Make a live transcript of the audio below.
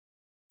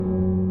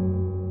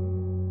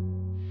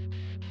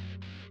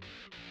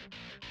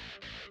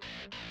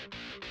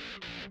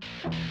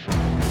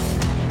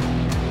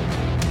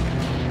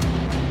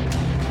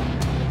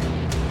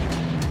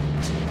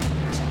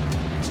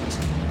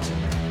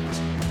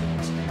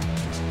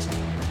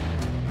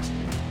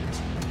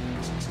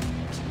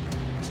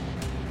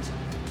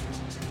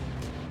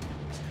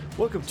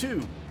Welcome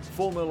to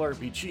Full Metal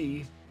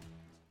RPG.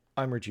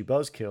 I'm Richie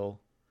Buzzkill,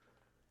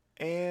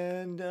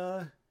 and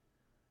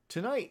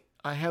tonight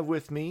I have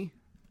with me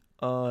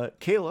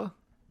Kayla.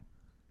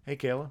 Hey,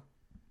 Kayla.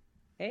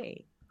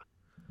 Hey.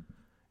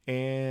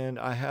 And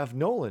I have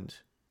Noland.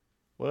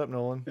 What up,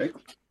 Nolan? Hey.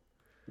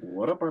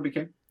 What up,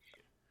 RBK?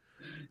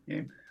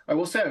 Yeah. I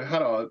will say I've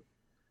had a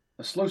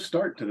slow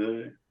start to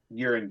the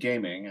year in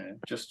gaming. I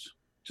just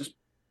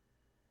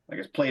I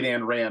guess played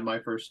and ran my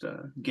first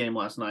game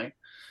last night.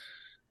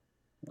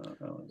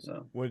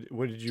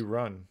 What did you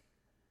run?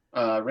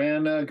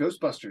 Ran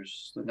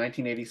Ghostbusters, the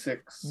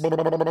 1986.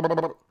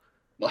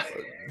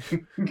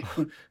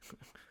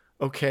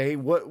 Okay,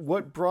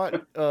 what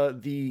brought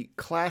the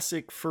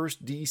classic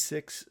first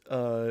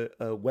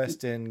D6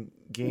 West End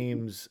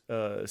Games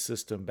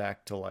system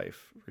back to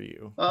life for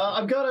you?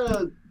 I've got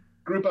a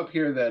group up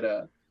here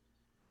that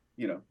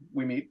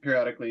we meet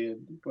periodically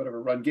and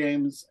whatever, run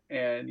games,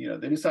 and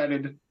they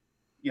decided,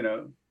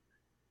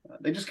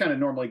 they just kind of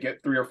normally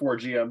get 3 or 4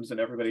 GMs and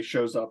everybody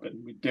shows up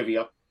and we divvy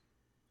up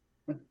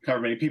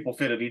however many people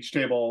fit at each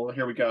table.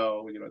 Here we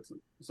go. It's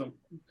some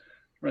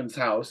friend's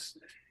house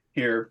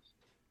here,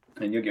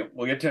 and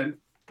we'll get 10,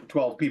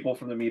 12 people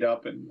from the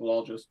meetup, and we'll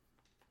all just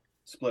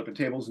split up in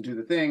tables and do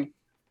the thing.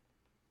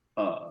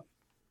 And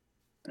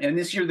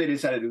this year they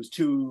decided it was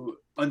too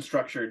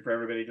unstructured for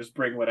everybody to just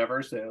bring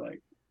whatever. So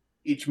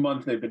each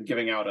month they've been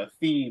giving out a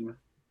theme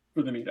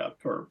for the meetup,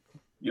 or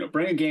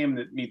bring a game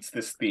that meets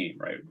this theme,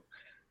 right?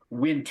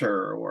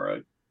 Winter, or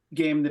a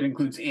game that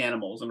includes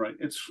animals, and right,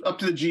 it's up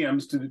to the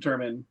GMs to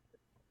determine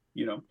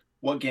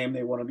what game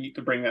they want to meet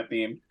to bring that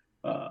theme.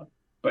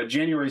 But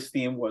January's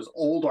theme was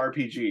old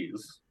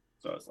RPGs,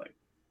 so I was like,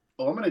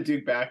 I'm gonna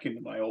dig back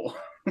into my old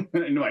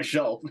into my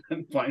shelf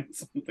and find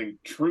something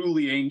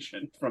truly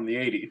ancient from the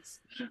 80s.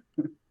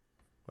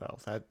 Well,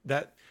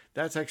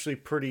 that's actually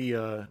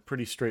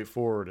pretty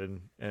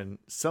straightforward, and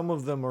some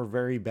of them are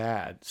very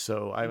bad,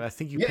 so I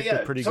think you picked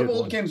a pretty good one. Some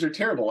old games are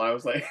terrible. I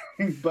was like,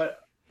 but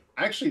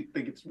I actually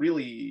think it's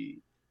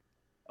really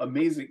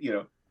amazing.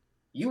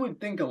 You would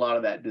think a lot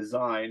of that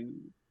design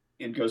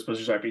in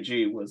Ghostbusters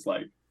RPG was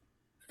like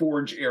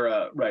Forge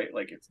era, right?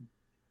 Like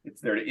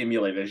it's there to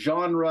emulate a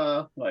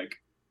genre. Like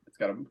it's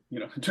got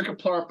it took a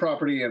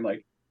property and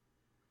like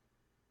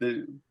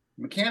the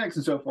mechanics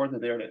and so forth are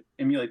there to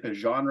emulate the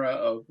genre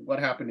of what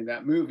happened in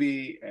that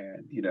movie,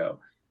 and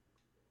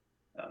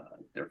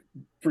they're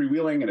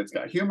freewheeling, and it's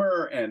got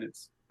humor, and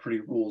it's pretty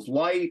rules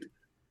light.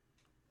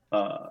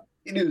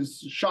 It is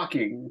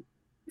shocking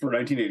for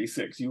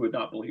 1986. You would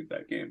not believe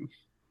that game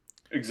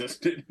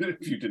existed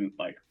if you didn't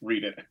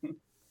read it.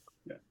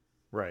 Yeah.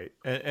 Right,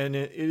 and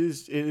it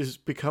is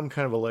become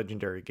kind of a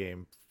legendary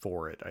game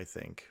for it, I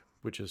think,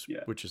 which is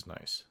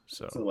nice.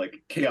 So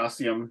like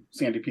Chaosium,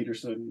 Sandy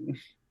Peterson,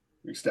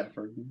 Rick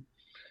Stafford,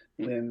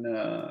 Lynn,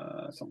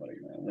 the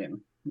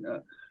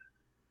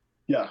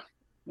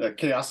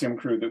Chaosium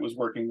crew that was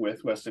working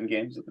with West End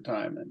Games at the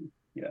time, and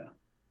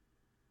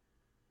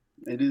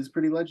it is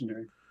pretty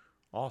legendary.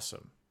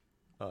 Awesome.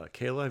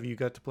 Kayla, have you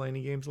got to play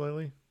any games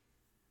lately?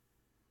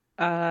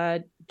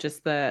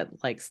 Just the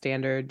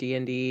standard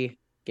D&D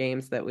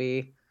games that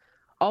we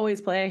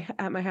always play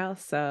at my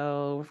house.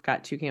 So we've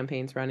got 2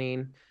 campaigns running.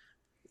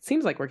 It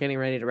seems like we're getting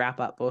ready to wrap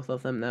up both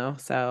of them though.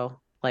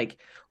 So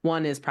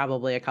one is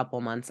probably a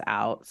couple months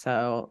out.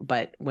 So,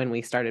 but when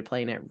we started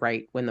playing it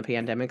right when the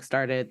pandemic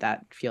started,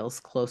 that feels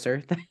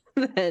closer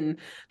than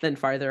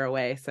farther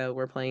away. So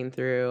we're playing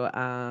through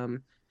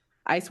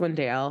Icewind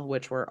Dale,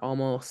 which we're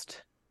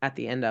almost at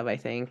the end of. I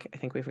think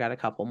we've got a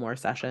couple more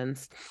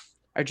sessions.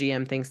 Our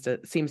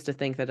GM seems to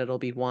think that it'll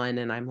be 1,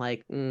 and I'm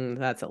like,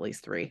 that's at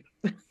least 3.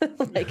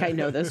 I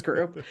know this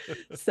group.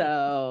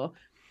 So,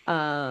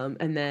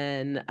 and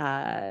then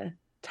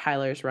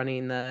Tyler's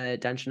running the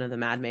Dungeon of the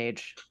Mad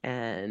Mage,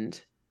 and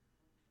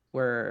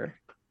we're,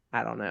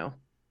 I don't know,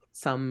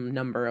 some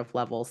number of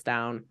levels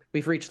down.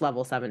 We've reached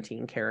level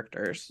 17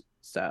 characters,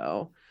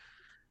 so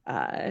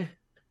that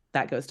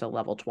goes to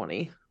level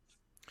 20.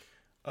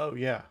 Oh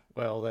yeah,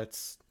 well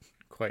that's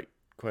quite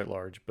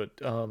large, but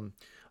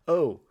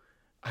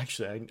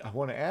actually I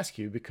want to ask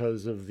you,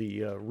 because of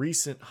the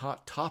recent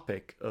hot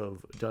topic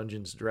of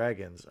Dungeons &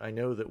 Dragons, I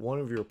know that one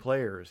of your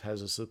players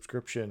has a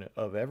subscription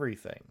of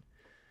everything.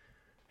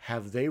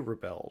 Have they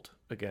rebelled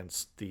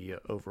against the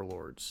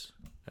overlords,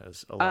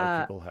 as a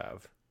lot of people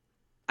have?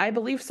 I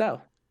believe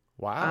so.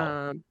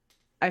 Wow.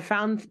 I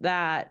found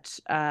that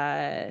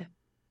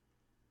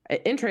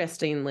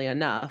interestingly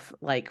enough,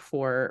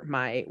 for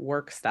my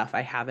work stuff,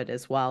 I have it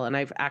as well. And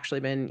I've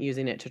actually been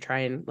using it to try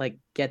and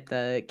get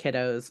the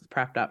kiddos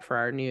prepped up for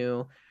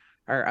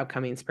our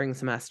upcoming spring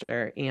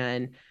semester.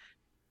 And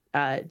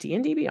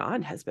D&D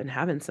Beyond has been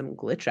having some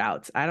glitch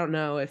outs. I don't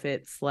know if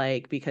it's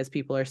like because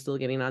people are still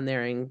getting on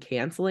there and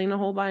canceling a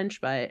whole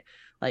bunch, but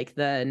like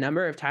the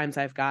number of times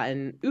I've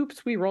gotten,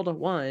 oops, we rolled a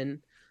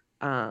 1,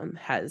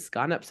 has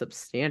gone up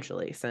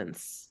substantially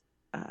since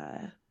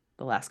the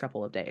last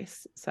couple of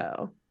days.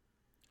 So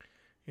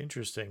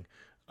Interesting.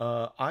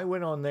 I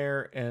went on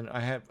there and I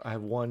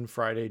have one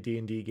Friday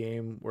D&D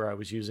game where I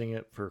was using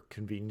it for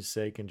convenience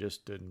sake and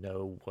just to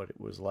know what it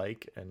was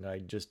like, and I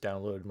just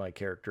downloaded my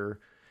character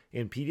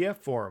in PDF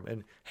form,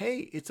 and hey,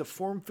 it's a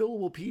form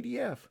fillable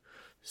PDF,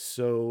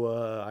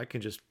 so I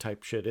can just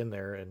type shit in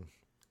there and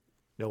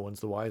no one's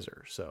the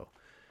wiser. So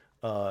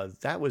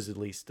that was at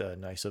least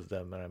nice of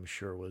them, and I'm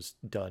sure was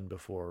done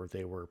before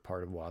they were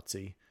part of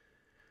WotC.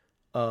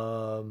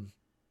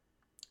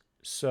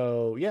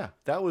 So yeah,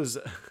 that was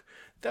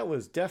that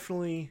was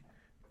definitely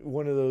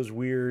one of those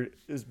weird.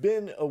 It's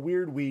been a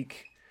weird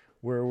week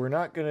where we're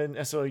not going to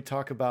necessarily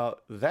talk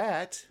about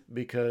that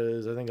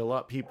because I think a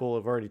lot of people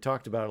have already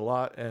talked about it a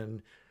lot,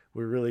 and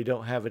we really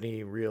don't have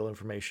any real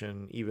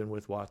information, even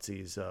with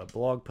WotC's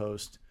blog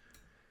post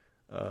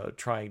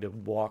trying to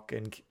walk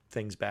and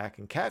things back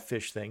and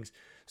catfish things.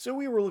 So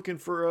we were looking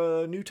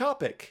for a new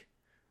topic,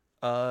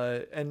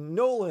 and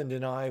Nolan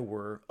and I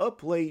were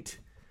up late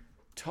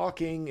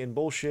talking and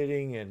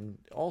bullshitting and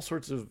all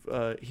sorts of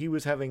he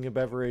was having a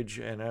beverage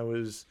and I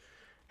was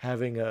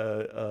having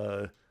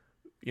a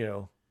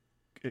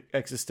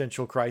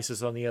existential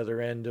crisis on the other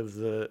end of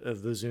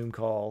the Zoom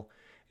call,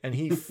 and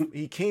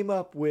he came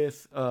up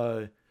with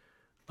a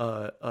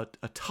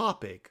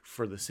topic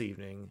for this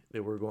evening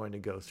that we're going to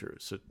go through.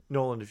 So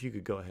Nolan, if you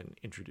could go ahead and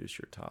introduce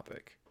your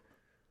topic.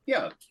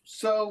 Yeah,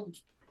 so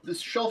this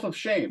Shelf of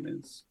Shame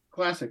is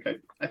classic.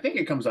 I think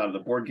it comes out of the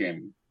board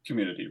game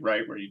community,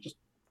 right? Where you just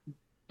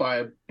buy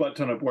a butt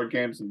ton of board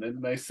games and then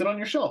they sit on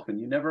your shelf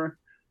and you never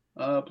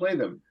play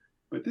them.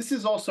 But this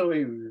is also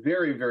a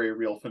very, very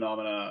real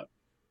phenomena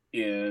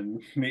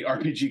in the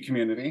RPG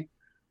community,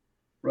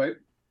 right?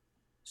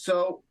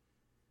 So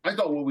I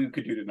thought what we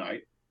could do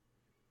tonight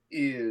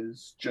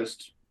is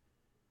just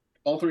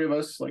all three of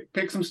us like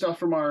pick some stuff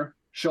from our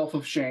Shelf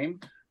of Shame,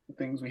 the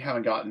things we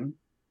haven't gotten,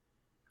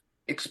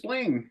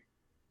 explain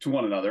to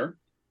one another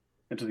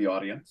and to the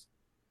audience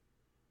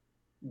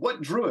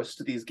what drew us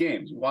to these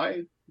games.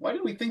 Why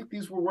did we think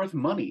these were worth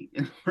money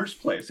in the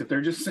first place if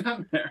they're just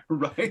sitting there,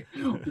 right?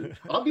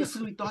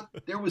 Obviously, we thought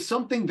there was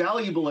something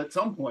valuable at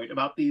some point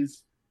about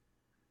these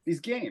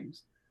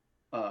games.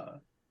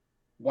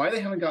 Why they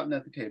haven't gotten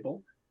at the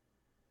table,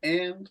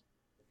 and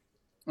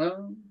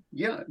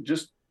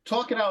just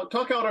talk out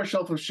our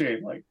Shelf of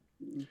Shame. Like,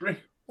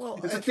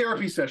 it's a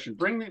therapy session.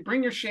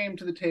 Bring your shame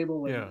to the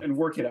table and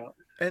work it out.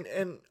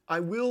 And I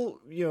will,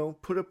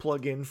 put a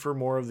plug in for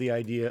more of the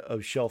idea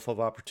of Shelf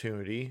of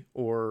Opportunity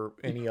or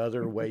any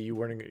other way you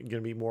weren't going to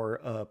be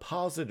more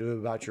positive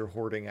about your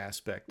hoarding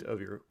aspect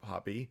of your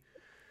hobby.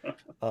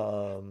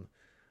 I'm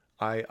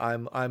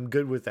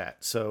good with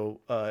that. So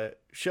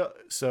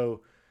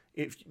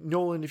if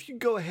Nolan, if you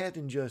go ahead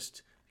and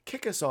just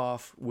kick us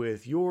off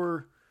with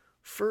your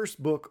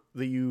first book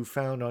that you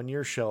found on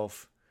your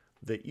shelf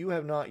that you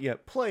have not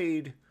yet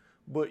played,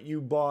 but you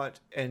bought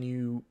and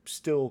you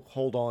still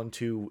hold on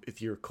to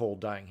with your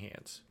cold, dying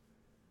hands.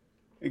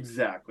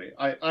 Exactly.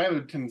 I have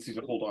a tendency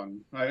to hold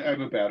on. I have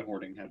a bad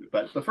hoarding habit.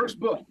 But the first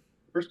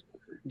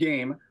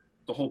game,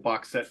 the whole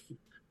box set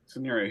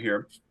scenario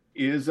here,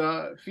 is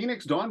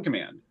Phoenix Dawn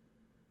Command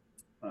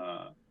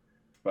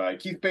by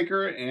Keith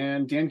Baker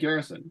and Dan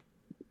Garrison.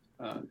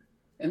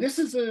 And this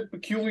is a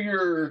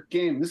peculiar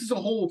game. This is a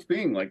whole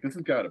thing. Like, this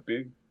has got a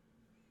big,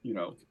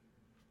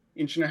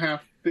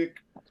 1.5-inch thick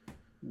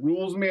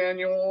rules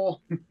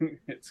manual.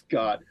 It's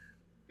got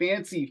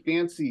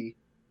fancy,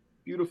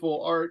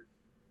 beautiful art,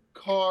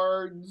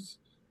 cards,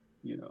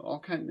 all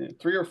kinds of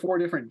 3 or 4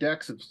 different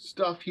decks of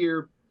stuff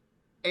here.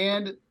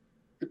 And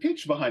the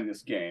pitch behind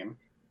this game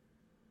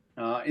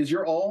is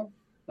you're all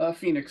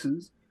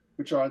phoenixes,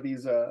 which are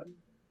these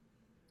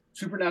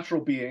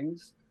supernatural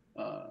beings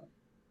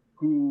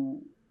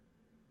who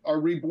are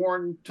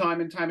reborn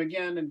time and time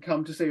again and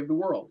come to save the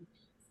world.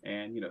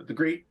 And, the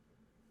great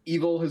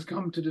evil has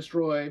come to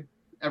destroy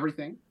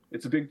everything.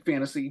 It's a big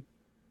fantasy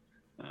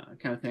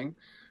kind of thing,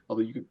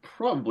 although you could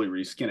probably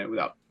reskin it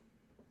without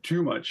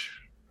too much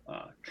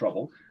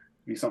trouble.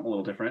 Be something a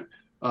little different.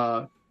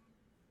 But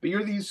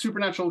you're these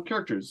supernatural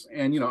characters,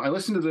 and I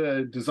listen to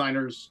the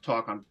designers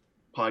talk on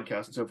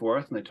podcasts and so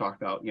forth, and they talk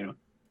about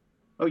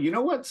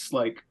what's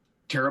like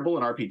terrible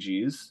in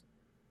RPGs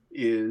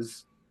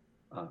is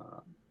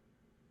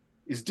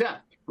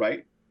death,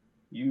 right?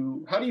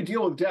 How do you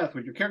deal with death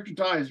when your character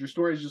dies? Your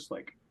story is just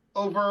like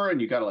over,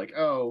 and you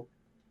gotta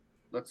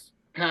let's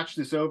patch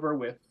this over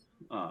with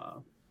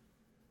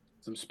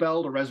some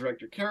spell to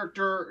resurrect your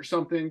character or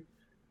something.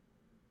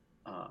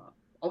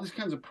 All these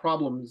kinds of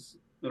problems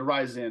that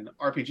arise in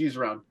RPGs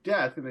around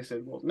death, and they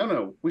said, well,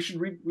 no, we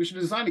should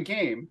design a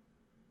game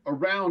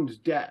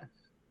around death,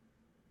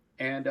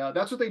 and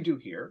that's what they do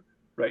here,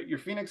 right? Your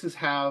phoenixes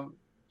have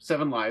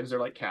 7 lives. They're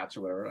like cats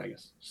or whatever, I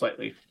guess,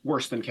 slightly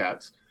worse than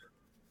cats.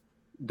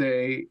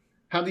 They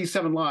have these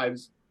 7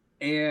 lives,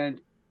 and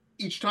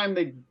each time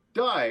they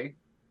die,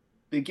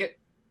 they get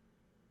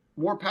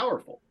more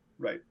powerful,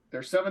 right?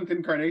 Their 7th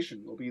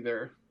incarnation will be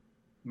their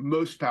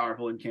most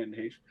powerful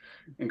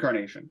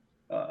incarnation.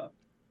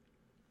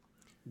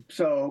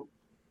 So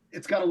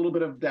it's got a little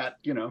bit of that,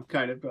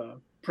 kind of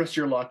press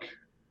your luck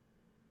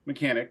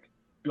mechanic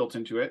built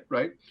into it,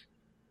 right?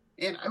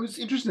 And I was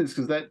interested in this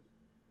because that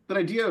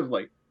idea of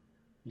like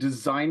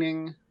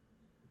designing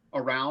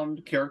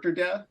around character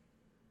death,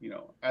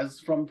 as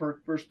from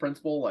first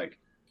principle, like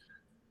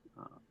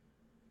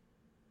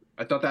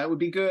I thought that would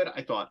be good.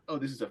 I thought, oh,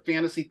 this is a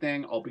fantasy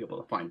thing. I'll be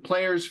able to find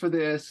players for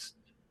this.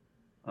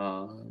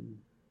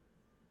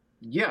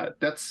 Yeah,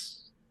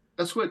 that's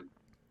what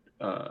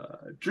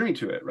drew me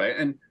to it, right?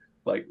 And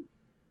like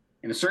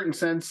in a certain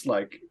sense,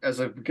 like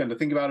as I've begun to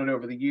think about it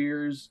over the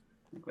years,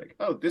 like,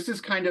 oh, this is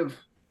kind of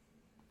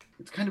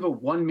a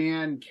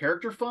one-man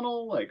character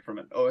funnel, like from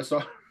an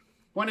OSR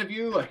point of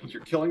view, like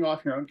you're killing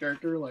off your own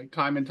character like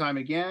time and time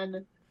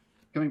again,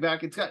 coming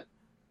back. It's got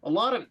a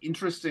lot of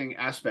interesting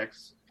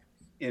aspects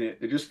in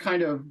it that just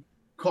kind of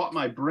caught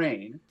my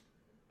brain.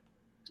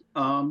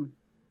 But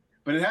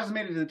it hasn't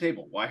made it to the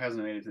table. Why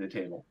hasn't it made it to the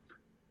table?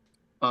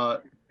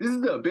 This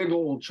is a big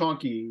old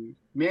chunky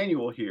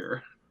manual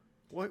here.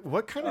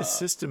 What kind of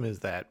system is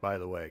that, by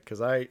the way?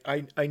 Because I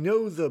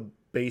know the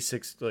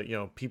basics,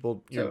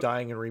 people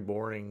dying and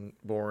born and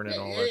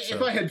all that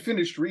stuff. If I had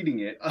finished reading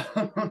it,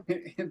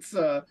 it's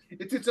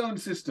its own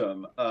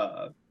system.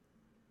 I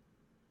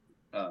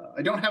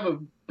don't have a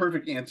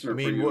perfect answer. I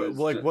mean,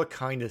 what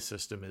kind of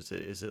system is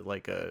it? Is it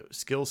like a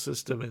skill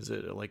system? Is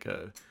it like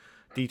a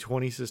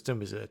D20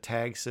 system? Is it a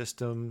tag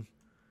system?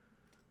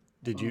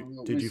 Did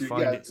you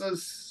find it?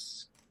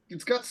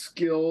 It's got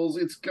skills.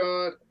 It's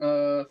got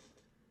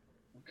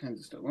kinds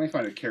of stuff. Let me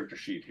find a character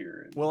sheet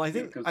here. Well, I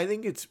think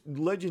it's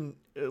Legend.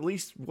 At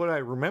least what I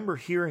remember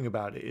hearing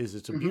about it is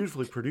it's a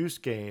beautifully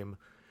produced game,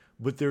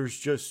 but there's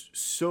just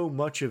so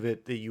much of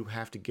it that you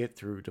have to get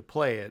through to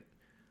play it.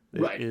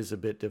 It is a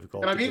bit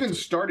difficult. And I've even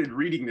started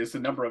reading this a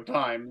number of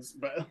times,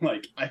 but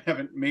like I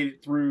haven't made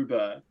it through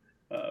the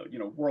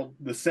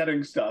the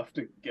setting stuff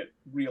to get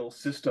real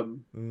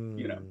system.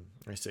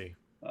 I see.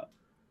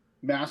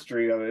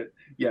 Mastery of it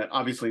yet,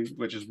 obviously,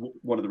 which is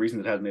one of the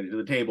reasons it hasn't made it to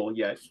the table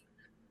yet.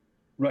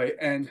 Right.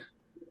 And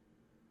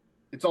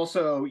it's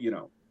also,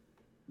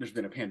 there's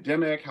been a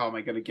pandemic. How am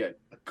I going to get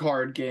a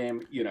card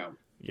game,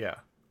 Yeah.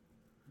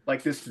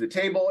 like this to the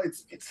table?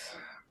 It's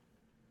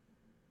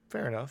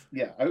fair enough.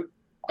 Yeah.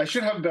 I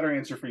should have a better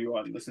answer for you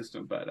on the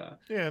system, but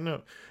yeah,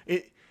 no,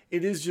 it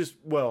is just,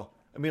 well,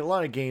 I mean, a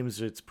lot of games,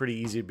 it's pretty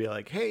easy to be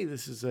like, hey,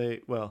 this is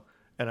and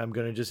I'm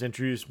going to just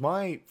introduce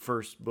my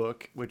first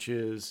book, which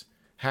is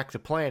Hack the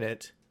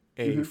Planet,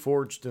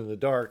 Forged in the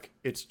Dark.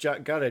 It's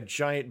got a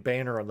giant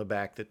banner on the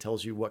back that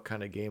tells you what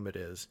kind of game it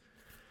is.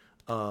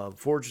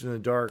 Forged in the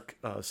Dark,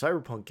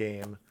 cyberpunk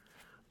game.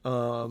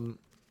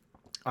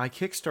 I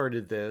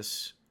kickstarted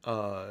this,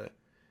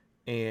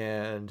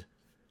 and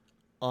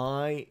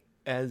I,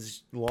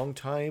 as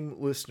longtime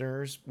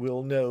listeners,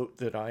 will note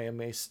that I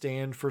am a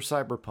stand for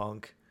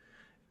cyberpunk,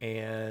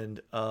 and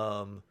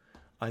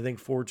I think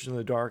Forged in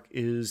the Dark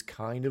is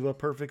kind of a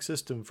perfect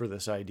system for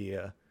this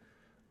idea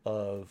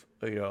of,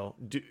 to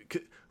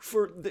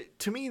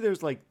me,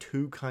 there's like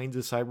 2 kinds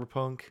of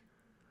cyberpunk.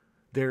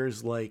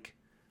 There's like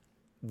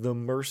the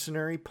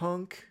mercenary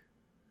punk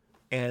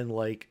and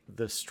like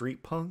the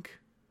street punk.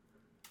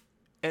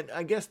 And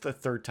I guess the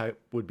third type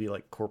would be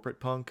like corporate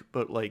punk,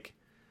 but like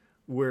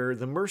where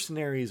the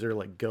mercenaries are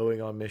like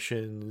going on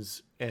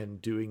missions and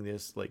doing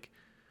this, like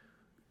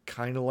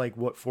kind of like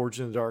what Forged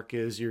in the Dark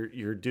is.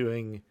 You're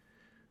doing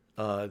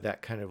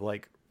that kind of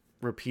like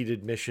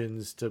repeated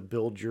missions to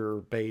build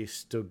your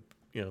base, to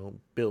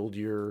build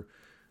your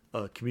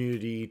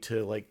community,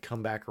 to like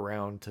come back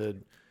around to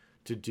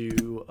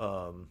do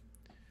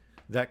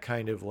that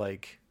kind of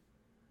like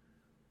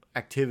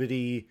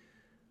activity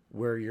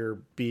where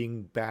you're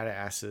being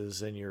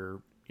badasses and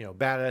you're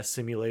badass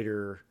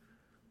simulator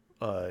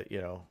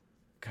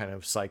kind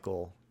of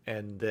cycle.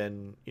 And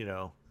then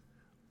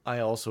I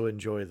also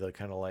enjoy the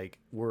kind of like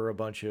we're a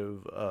bunch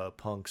of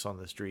punks on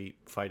the street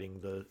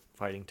fighting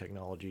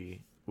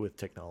technology with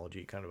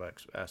technology kind of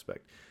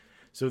aspect.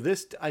 So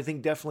this, I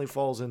think, definitely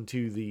falls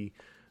into the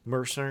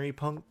mercenary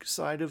punk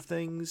side of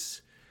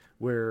things,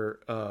 where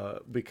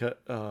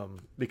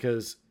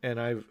because and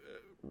I've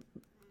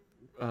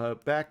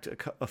backed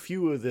a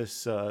few of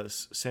this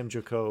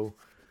Senjoko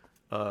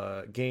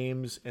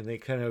games, and they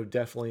kind of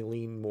definitely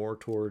lean more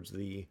towards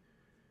the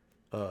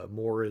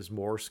more is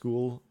more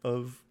school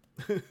of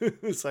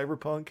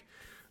cyberpunk.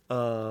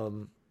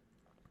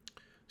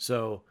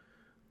 So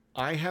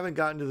I haven't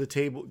gotten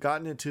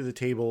into the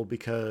table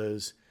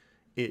because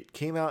it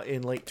came out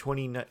in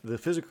the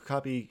physical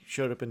copy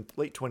showed up in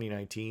late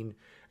 2019,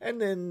 and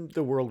then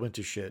the world went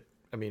to shit.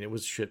 I mean, it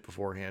was shit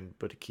beforehand,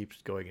 but it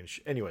keeps going and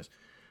anyways.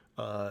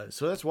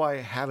 So that's why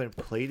I haven't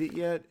played it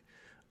yet.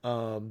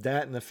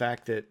 That and the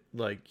fact that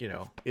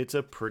it's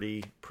a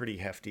pretty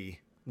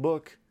hefty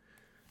book.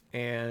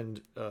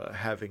 and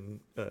having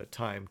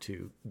time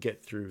to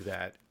get through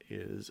that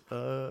is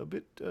a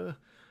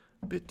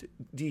bit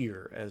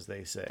dear, as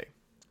they say.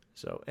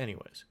 So,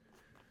 anyways,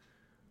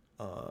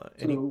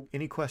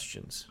 any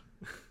questions?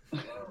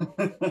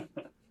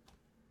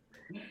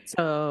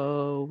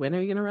 So when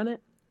are you gonna run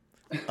it?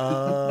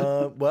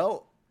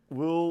 Well,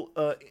 we'll.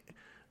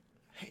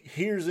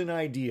 Here's an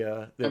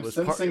idea that I'm was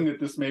sensing that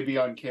this may be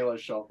on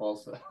Kayla's shelf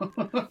also.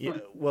 Yeah,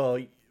 well,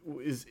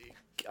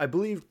 I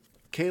believe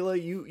Kayla,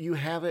 you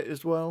have it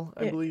as well.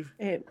 I believe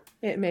it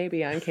may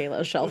be on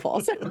Kayla's shelf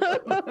also.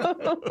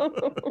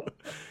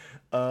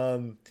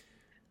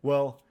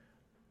 Well,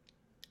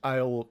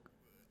 I'm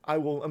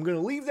going to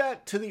leave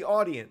that to the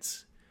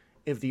audience.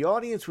 If the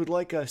audience would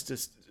like us to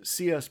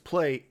see us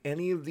play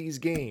any of these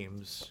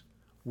games,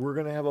 we're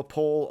going to have a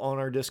poll on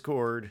our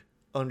Discord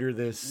under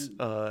this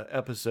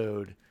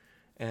episode,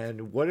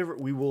 and whatever,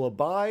 we will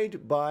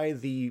abide by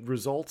the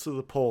results of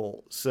the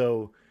poll.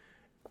 So,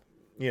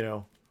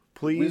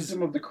 please,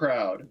 wisdom of the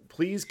crowd.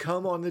 Please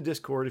come on the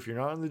Discord if you're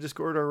not on the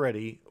Discord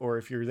already, or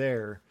if you're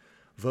there,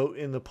 vote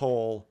in the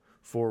poll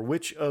for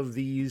which of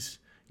these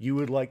you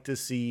would like to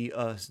see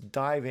us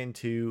dive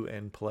into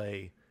and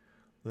play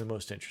the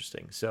most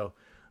interesting. So,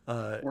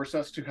 force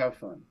us to have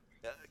fun.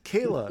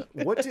 Kayla,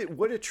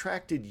 what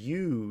attracted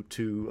you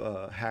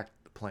to Hack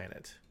the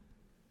Planet?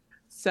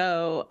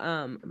 So,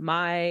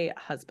 my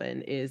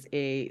husband is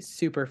a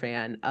super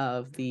fan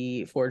of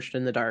the Forged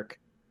in the Dark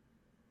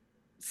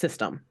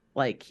system.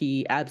 Like,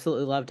 he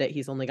absolutely loved it.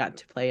 He's only got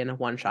to play in a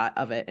one shot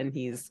of it, and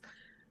he's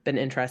been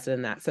interested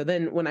in that. So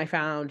then when I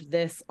found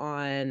this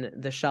on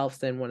the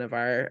shelves in one of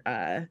our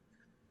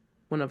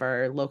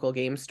local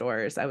game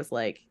stores, I was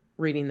like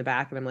reading the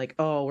back and I'm like,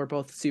 oh, we're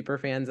both super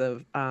fans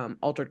of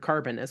Altered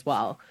Carbon as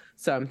well.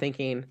 So I'm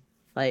thinking,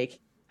 like,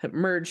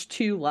 merge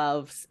two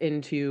loves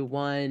into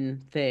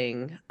one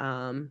thing.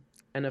 And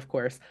of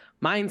course,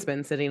 mine's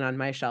been sitting on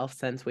my shelf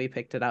since we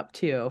picked it up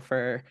too,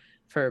 for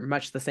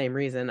much the same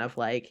reason of,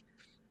 like,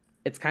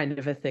 it's kind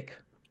of a thick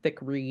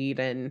read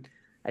and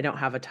I don't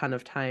have a ton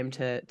of time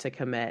to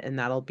commit, and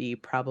that'll be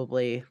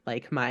probably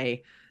like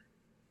my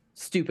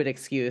stupid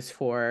excuse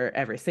for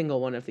every single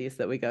one of these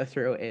that we go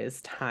through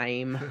is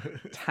time.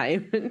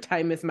 Time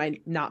is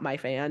not my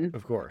fan.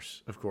 Of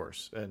course,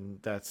 and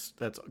that's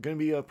going to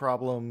be a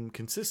problem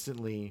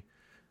consistently,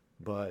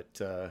 but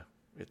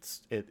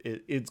it's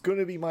going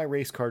to be my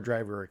race car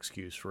driver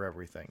excuse for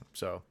everything.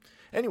 So,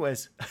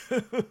 anyways,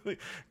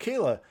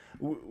 Kayla,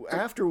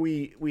 after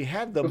we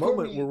had the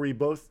moment where we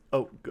both...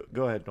 Oh,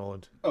 go ahead,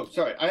 Nolan. Oh,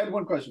 sorry. I had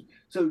one question.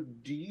 So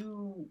do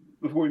you,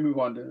 before we move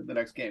on to the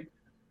next game,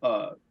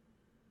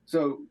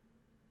 so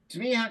to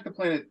me, Hack the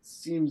Planet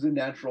seems a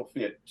natural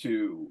fit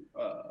to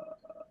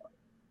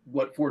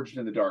what Forged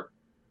in the Dark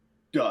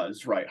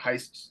does, right?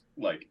 Heists,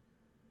 like,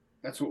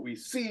 that's what we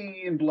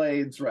see in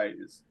Blades, right,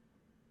 is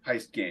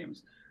heist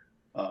games,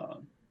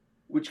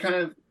 which kind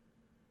of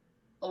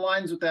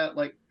aligns with that,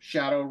 like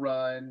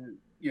Shadowrun.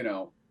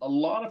 A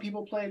lot of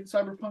people played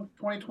Cyberpunk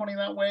 2020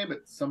 that way,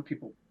 but some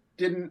people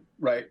didn't,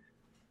 right?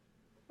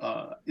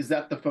 Is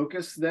that the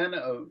focus then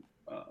of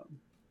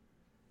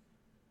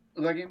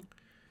that game?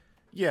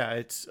 Yeah,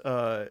 it's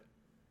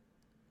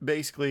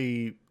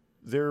basically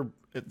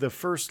the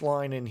first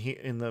line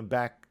in the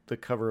back the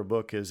cover of the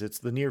book is, it's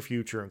the near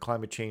future and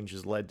climate change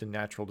has led to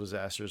natural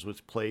disasters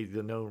which plague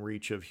the known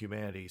reach of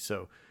humanity.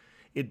 So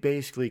it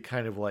basically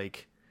kind of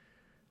like,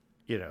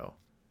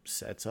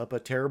 sets up a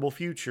terrible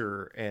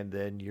future, and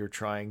then you're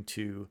trying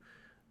to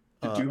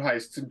do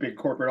heists in big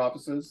corporate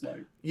offices,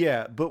 like...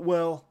 Yeah, but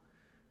well,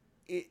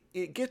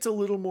 it gets a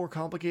little more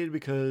complicated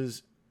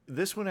because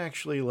this one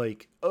actually,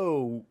 like,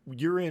 oh,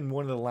 you're in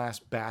one of the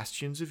last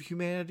bastions of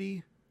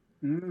humanity.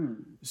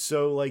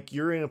 So, like,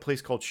 you're in a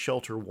place called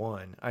Shelter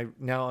One.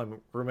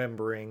 I'm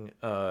remembering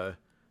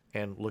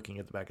and looking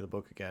at the back of the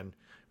book again.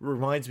 It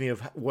reminds me of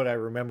what I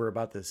remember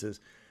about this is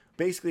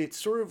basically it's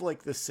sort of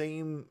like the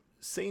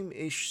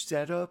same-ish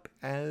setup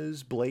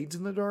as Blades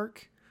in the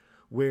Dark,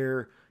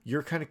 where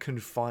you're kind of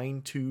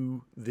confined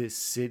to this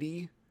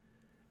city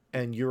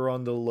and you're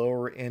on the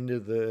lower end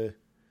of the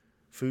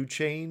food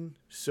chain,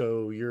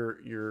 so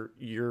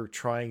you're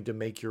trying to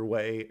make your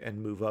way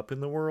and move up in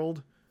the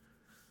world,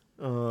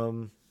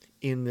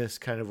 in this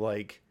kind of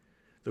like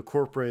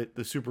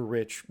the super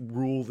rich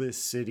rule this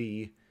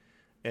city,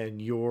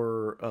 and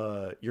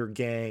your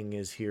gang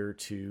is here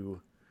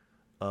to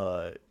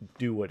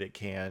do what it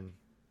can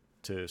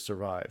to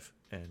survive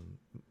and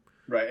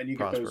right. And you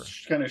prosper. Get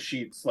those kind of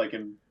sheets like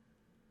in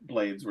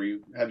Blades where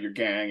you have your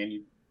gang and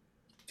you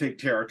take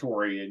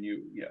territory and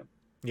you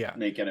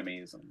make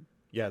enemies.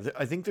 And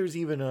I think there's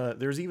even a,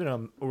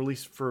 or at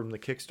least from the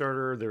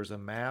Kickstarter, there's a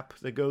map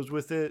that goes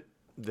with it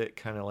that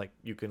kind of like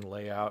you can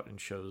lay out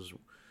and shows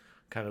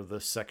kind of the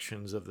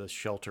sections of the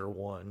Shelter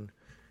One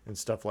and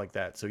stuff like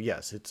that. So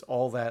yes, it's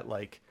all that,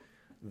 like,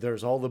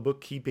 there's all the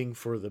bookkeeping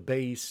for the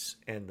base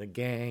and the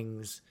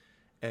gangs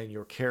and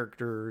your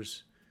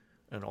characters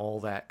and all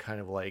that kind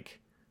of like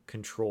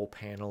control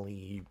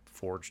panel-y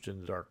Forged in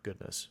the Dark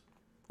goodness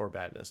or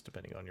badness,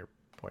 depending on your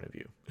point of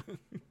view.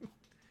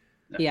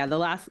 Yeah, the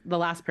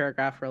last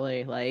paragraph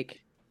really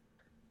like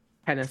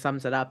kind of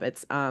sums it up.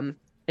 It's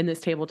in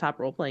this tabletop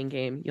role-playing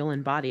game, you'll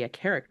embody a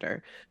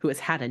character who has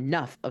had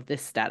enough of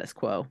this status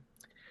quo.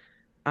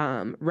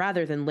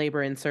 Rather than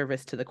labor in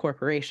service to the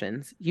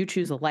corporations, you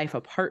choose a life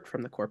apart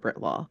from the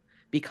corporate law,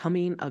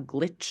 becoming a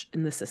glitch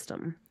in the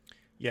system.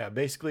 Yeah,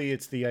 basically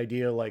it's the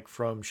idea like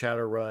from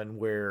Shadowrun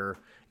where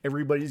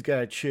everybody's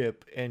got a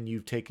chip and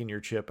you've taken your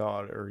chip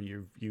out or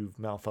you've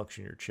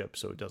malfunctioned your chip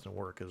so it doesn't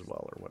work as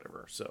well or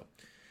whatever. So,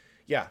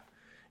 yeah.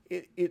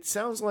 It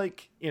sounds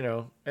like,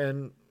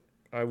 and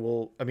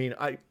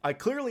I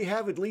clearly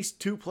have at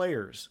least 2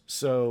 players.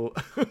 So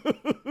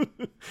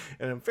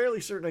and I'm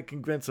fairly certain I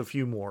can convince a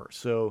few more.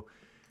 So,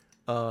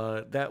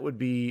 that would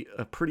be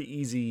a pretty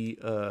easy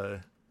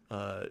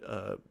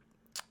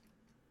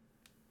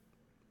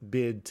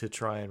bid to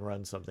try and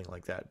run something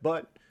like that.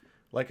 But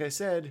like I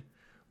said,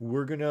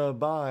 we're gonna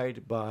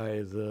abide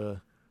by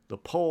the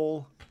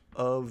poll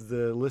of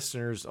the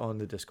listeners on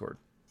the Discord.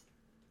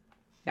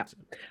 Yeah,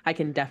 I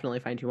can definitely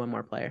find you one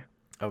more player.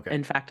 Okay.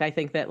 In fact, I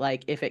think that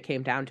like if it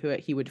came down to it,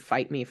 he would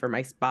fight me for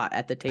my spot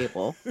at the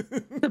table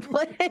to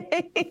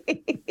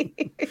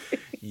play.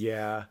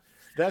 Yeah,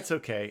 that's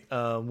okay.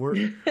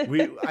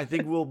 I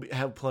think we'll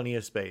have plenty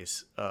of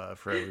space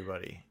for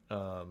everybody.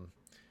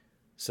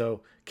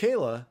 So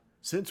Kayla,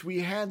 since we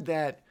had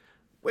that,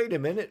 wait a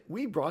minute,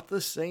 we brought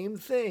the same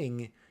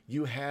thing.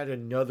 You had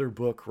another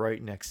book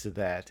right next to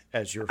that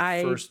as your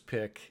first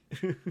pick.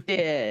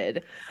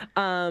 Did.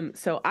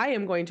 So I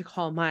am going to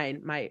call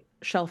mine my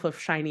shelf of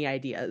shiny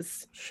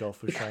ideas.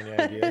 Shelf of shiny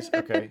ideas.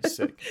 Okay,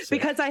 sick.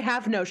 Because I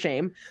have no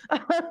shame.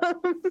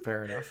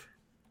 Fair enough.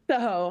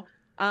 So,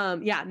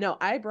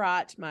 I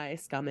brought my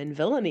Scum and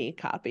Villainy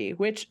copy,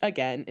 which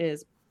again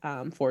is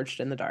Forged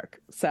in the Dark.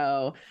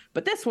 So,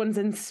 but this one's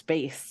in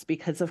space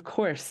because, of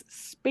course,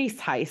 space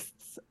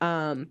heists.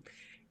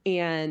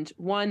 And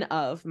one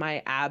of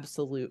my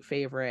absolute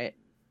favorite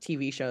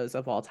TV shows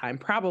of all time,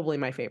 probably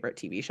my favorite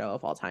TV show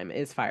of all time,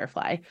 is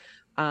Firefly.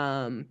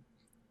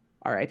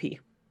 R.I.P.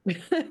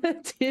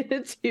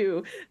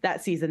 to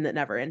that season that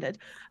never ended.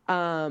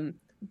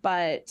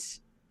 But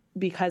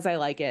because I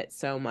like it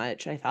so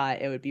much, I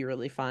thought it would be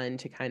really fun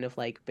to kind of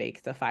like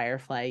bake the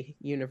Firefly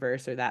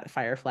universe or that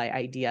Firefly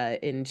idea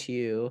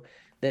into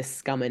this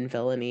Scum and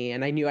Villainy.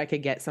 And I knew I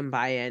could get some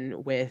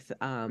buy-in with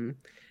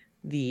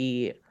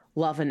the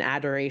love and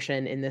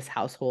adoration in this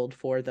household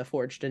for the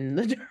Forged in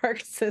the Dark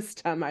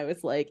system. I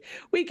was like,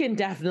 we can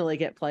definitely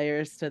get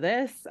players to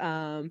this.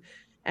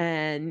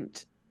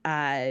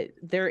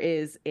 There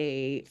is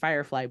a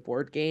Firefly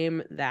board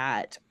game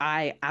that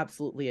I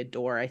absolutely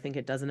adore. I think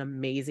it does an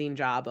amazing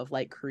job of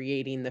like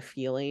creating the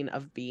feeling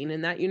of being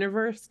in that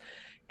universe.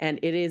 And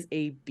it is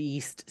a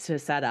beast to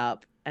set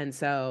up. And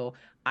so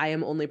I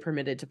am only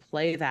permitted to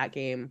play that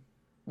game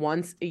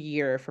once a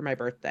year for my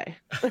birthday.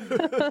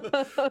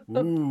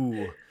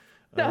 Ooh.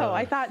 So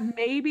I thought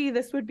maybe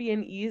this would be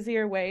an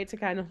easier way to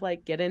kind of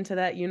like get into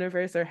that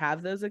universe or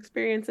have those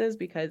experiences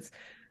because,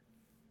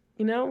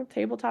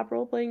 tabletop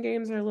role-playing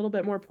games are a little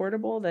bit more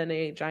portable than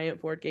a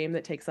giant board game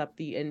that takes up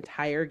the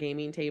entire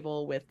gaming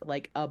table with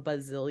like a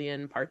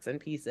bazillion parts and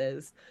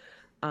pieces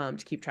to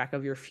keep track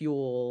of your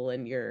fuel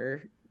and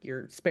your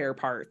spare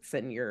parts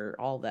and your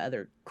all the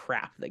other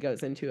crap that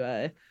goes into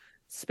a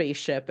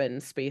spaceship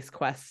and Space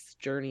Quest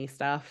journey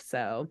stuff.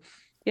 So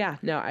yeah,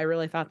 no, I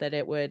really thought that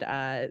it would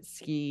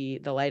see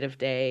the light of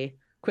day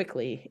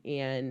quickly.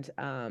 And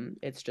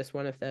it's just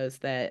one of those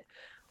that,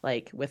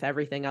 like, with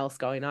everything else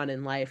going on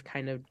in life,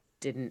 kind of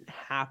didn't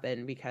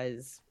happen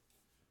because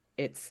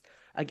it's,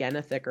 again,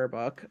 a thicker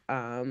book.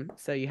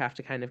 So you have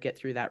to kind of get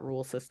through that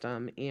rule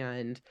system.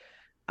 And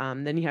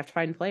then you have to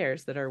find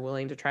players that are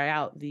willing to try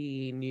out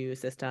the new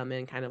system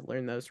and kind of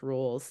learn those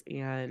rules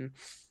and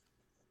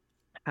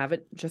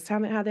haven't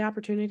had the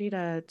opportunity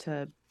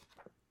to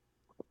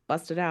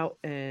bust it out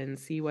and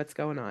see what's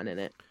going on in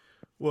it.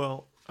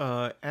 Well,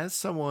 as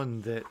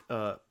someone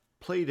that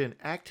played an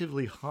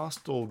actively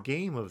hostile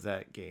game of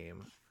that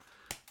game,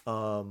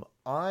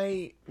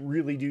 I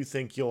really do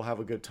think you'll have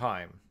a good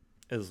time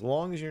as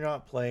long as you're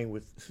not playing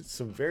with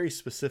some very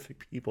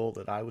specific people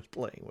that I was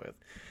playing with.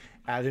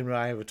 Adam and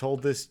I have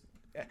told this.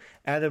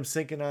 Adam,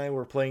 Sink, and I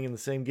were playing in the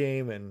same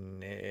game,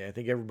 and I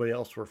think everybody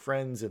else were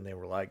friends, and they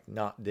were like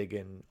not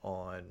digging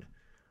on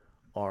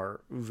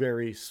our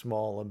very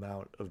small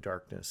amount of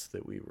darkness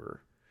that we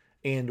were,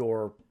 and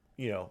or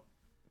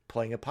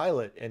playing a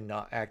pilot and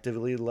not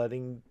actively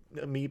letting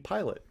me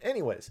pilot.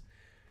 Anyways,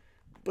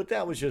 but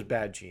that was just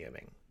bad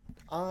GMing.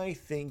 I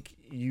think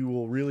you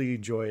will really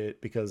enjoy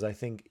it because I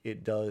think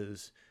it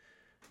does.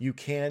 You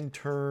can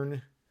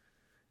turn,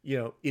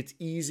 it's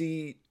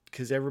easy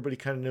because everybody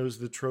kind of knows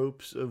the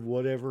tropes of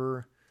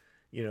whatever,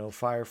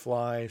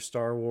 Firefly,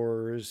 Star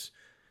Wars,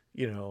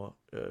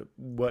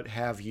 what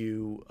have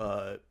you,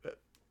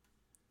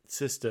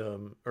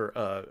 system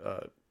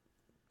or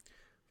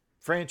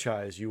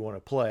franchise you want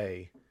to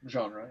play.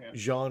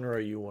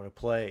 Genre you want to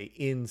play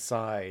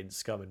inside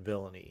Scum and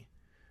Villainy.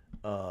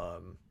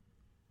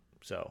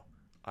 So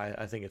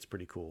I think it's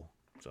pretty cool.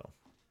 So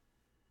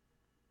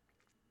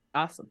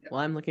Awesome. Yeah.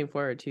 Well, I'm looking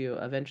forward to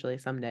eventually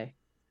someday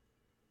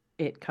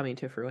it coming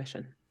to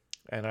fruition.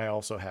 And I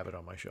also have it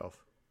on my shelf,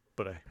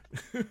 but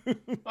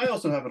I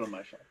also have it on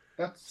my shelf.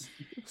 That's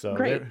so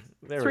Great.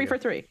 there we Three go. for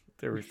three.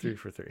 There were 3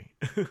 for 3.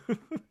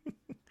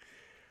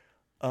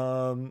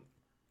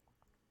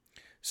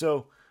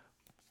 So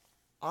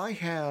I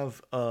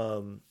have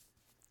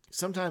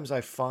sometimes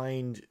I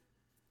find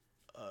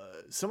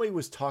somebody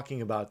was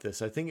talking about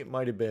this. I think it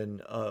might have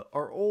been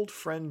our old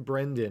friend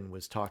Brendan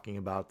was talking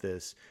about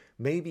this,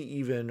 maybe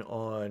even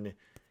on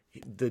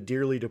the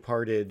dearly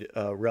departed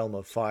Realm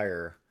of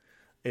Fire.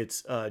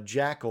 It's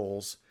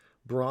Jackal's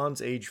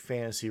Bronze Age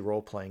fantasy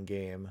role playing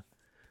game.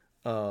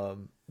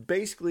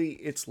 Basically,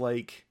 it's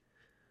like,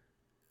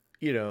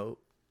 you know,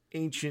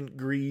 ancient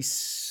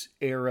Greece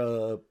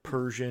era,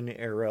 Persian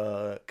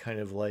era kind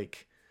of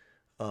like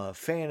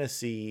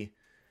fantasy,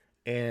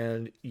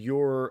 and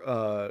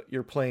you're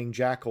playing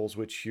jackals,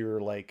 which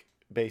you're like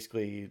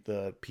basically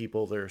the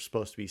people that are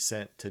supposed to be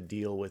sent to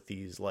deal with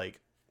these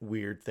like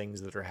weird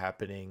things that are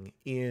happening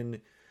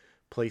in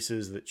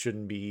places that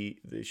shouldn't be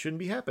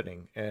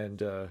happening.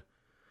 And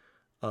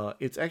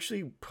it's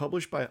actually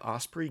published by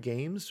Osprey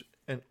Games.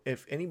 And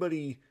if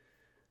anybody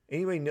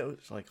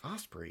knows like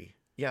Osprey,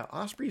 yeah,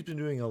 Osprey's been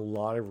doing a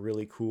lot of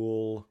really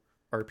cool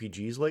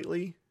RPGs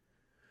lately.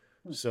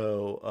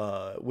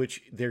 So,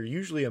 which they're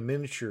usually a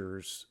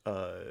miniatures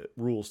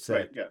rule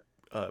set right.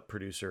 Yeah,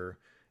 producer,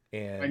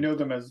 and I know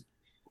them as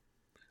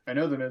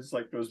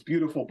like those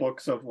beautiful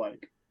books of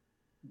like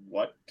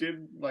what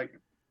did like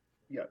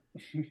yeah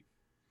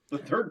the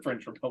third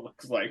French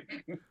Republic's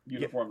like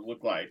uniforms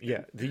look like.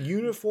 Yeah, the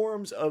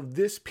uniforms of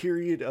this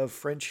period of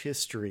French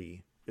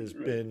history has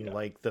been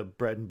like the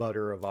bread and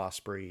butter of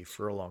Osprey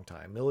for a long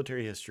time,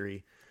 military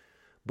history.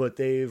 But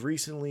they've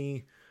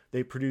recently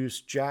they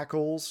produced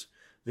Jackals.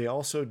 They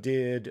also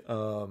did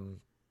Alan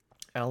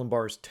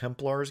Barr's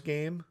Templars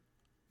game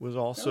was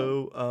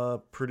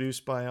also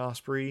produced by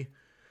Osprey.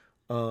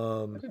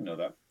 I didn't know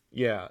that.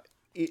 Yeah,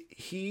 it's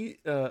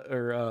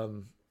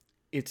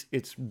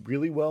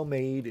really well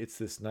made. It's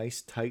this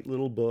nice tight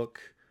little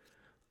book.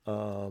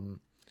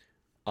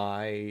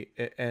 I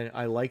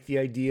like the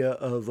idea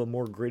of a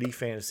more gritty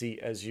fantasy.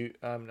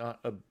 I'm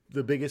not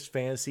the biggest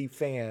fantasy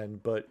fan,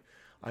 but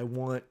I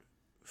want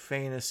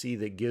fantasy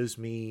that gives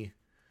me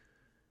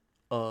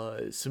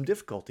some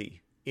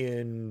difficulty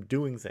in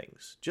doing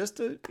things, just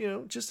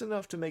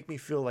enough to make me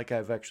feel like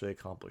I've actually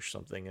accomplished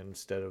something,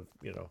 instead of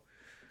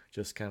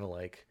just kind of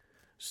like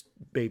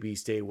baby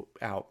stay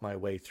out my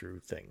way through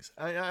things.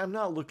 I'm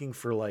not looking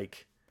for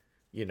like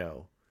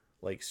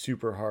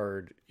super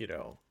hard,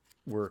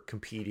 we're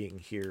competing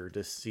here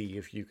to see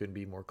if you can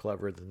be more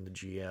clever than the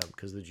GM,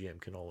 because the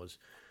GM can always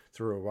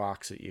throw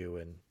rocks at you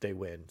and they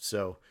win.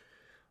 So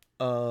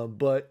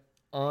but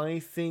I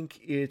think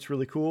it's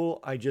really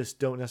cool. I just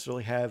don't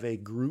necessarily have a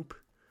group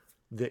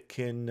that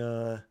can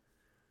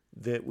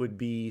that would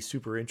be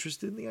super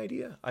interested in the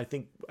idea. I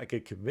think I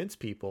could convince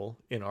people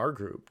in our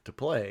group to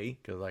play,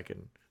 because I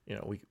can,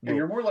 And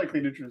you're more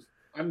likely to choose.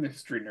 I'm the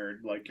history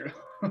nerd. Like you're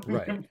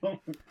right.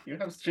 You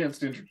have a chance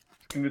to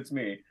convince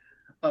me.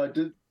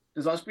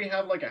 Does Osprey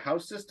have like a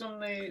house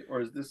system?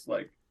 Or is this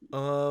like?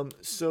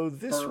 So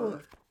this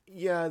one,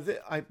 yeah,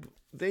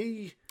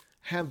 they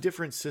have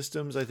different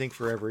systems, I think,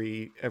 for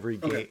every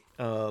game.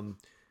 Okay.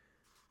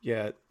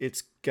 Yeah,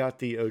 it's got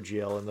the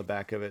OGL in the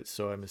back of it,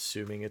 so I'm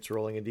assuming it's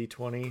rolling a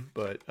d20.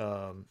 But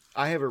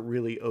I haven't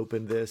really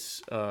opened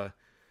this.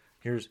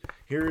 Here's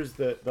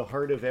the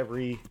heart of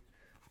every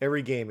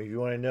game. If you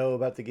want to know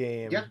about the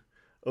game,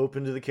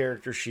 open to the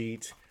character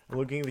sheet. I'm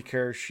looking at the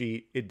character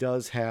sheet. It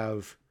does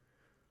have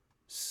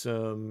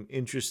some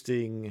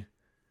interesting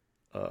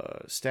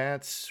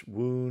stats,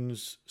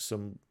 wounds,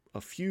 a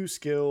few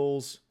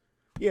skills.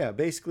 Yeah,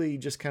 basically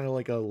just kind of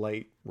like a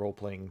light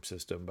role-playing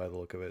system by the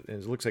look of it.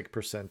 And it looks like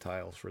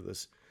percentiles for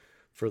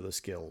the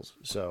skills.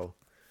 So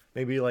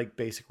maybe like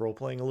basic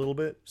role-playing a little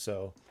bit.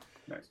 So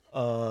nice.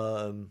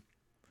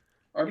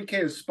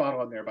 RBK is spot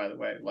on there, by the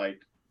way.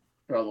 Like,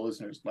 for all the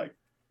listeners, like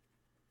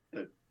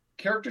the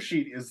character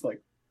sheet is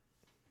like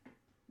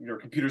your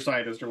computer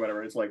scientist or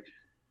whatever. It's like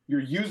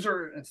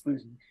it's the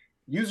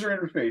user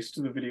interface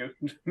to the video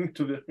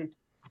to the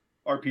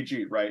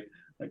RPG, right?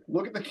 Like,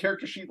 look at the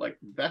character sheet. Like,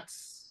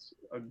 that's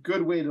a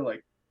good way to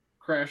like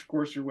crash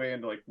course your way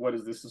into like, what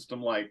is this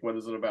system like? What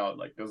is it about?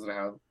 Like, does it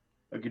have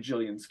a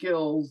gajillion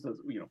skills?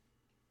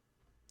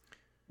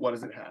 What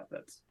does it have?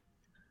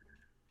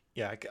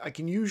 Yeah, I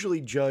can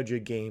usually judge a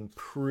game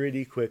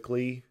pretty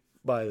quickly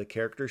by the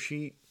character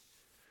sheet.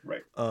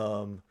 Right.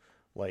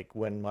 Like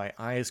when my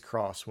eyes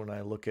cross when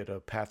I look at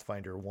a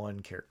Pathfinder 1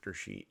 character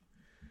sheet.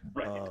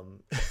 Right.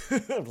 I'm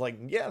like,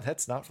 yeah,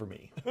 that's not for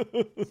me.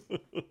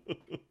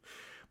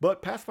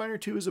 But Pathfinder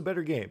 2 is a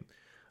better game.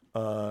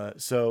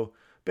 So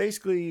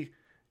basically,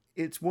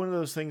 it's one of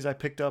those things I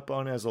picked up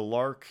on as a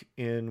lark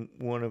in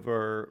one of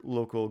our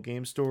local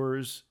game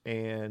stores,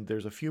 and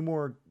there's a few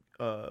more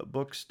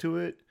books to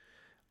it.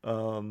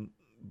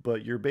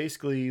 But you're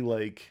basically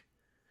like,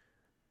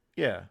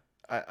 yeah,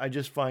 I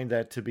just find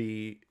that to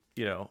be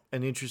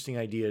an interesting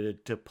idea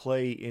to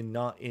play in,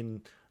 not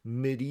in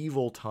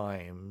medieval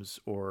times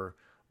or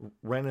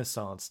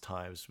Renaissance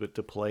times, but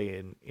to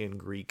play in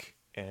Greek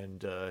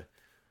and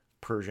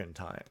Persian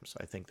times.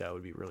 I think that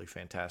would be really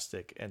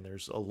fantastic. And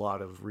there's a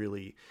lot of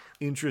really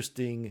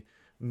interesting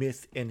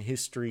myth and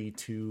history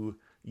to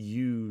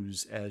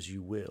use as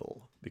you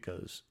will,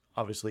 because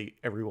obviously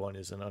everyone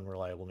is an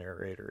unreliable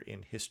narrator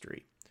in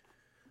history.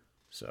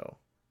 So,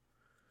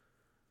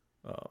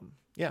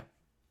 yeah.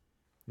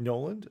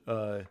 Nolan,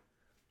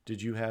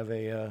 did you have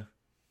a...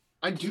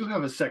 I do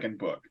have a second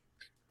book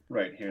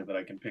right here that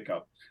I can pick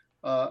up.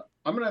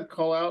 I'm going to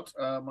call out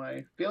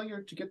my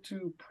failure to get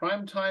to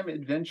Primetime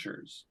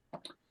Adventures.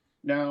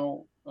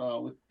 Now,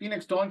 with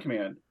Phoenix Dawn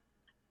Command,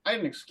 I had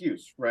an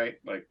excuse, right?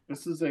 Like,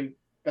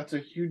 that's a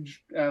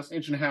huge ass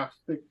inch and a half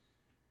thick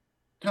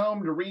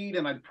tome to read,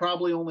 and I'd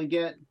probably only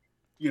get,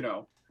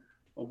 a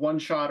one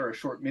shot or a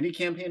short mini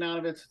campaign out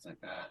of it. So it's like,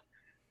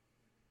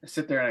 I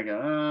sit there and I go,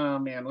 oh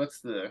man, what's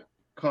the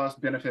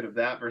cost benefit of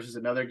that versus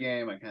another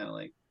game? I kind of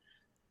like,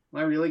 am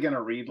I really going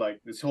to read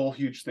like this whole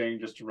huge thing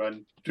just to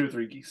run 2 or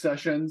 3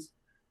 sessions?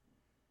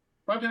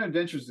 Primetime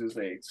Adventures is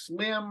a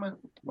slim,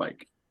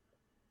 like,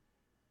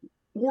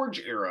 Forge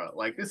era.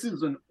 Like, this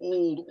is an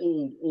old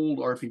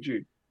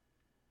RPG.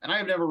 And I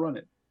have never run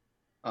it.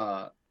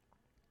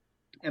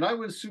 And I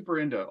was super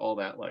into all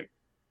that, like,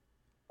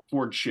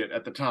 Forge shit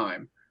at the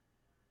time.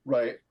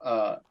 Right.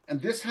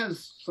 And this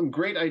has some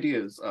great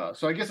ideas.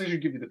 So I guess I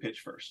should give you the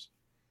pitch first.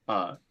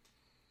 The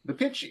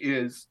pitch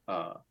is,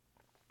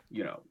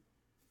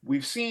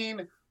 we've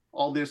seen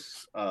all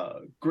this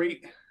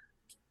great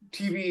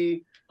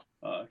TV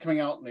coming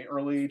out in the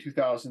early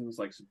 2000s,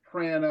 like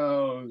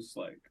Sopranos,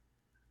 like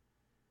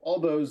all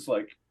those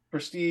like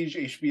prestige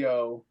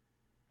HBO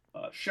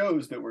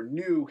shows that were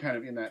new kind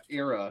of in that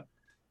era.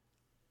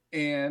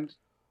 And,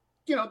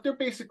 they're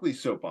basically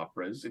soap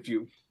operas if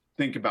you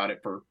think about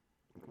it for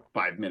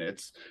 5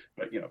 minutes.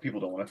 But, people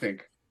don't want to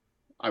think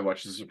I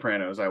watch The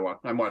Sopranos,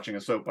 I'm watching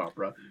a soap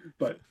opera,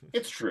 but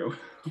it's true.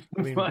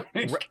 I mean,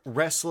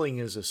 wrestling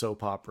is a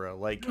soap opera.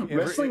 Like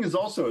wrestling is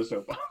also a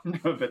soap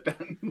opera, but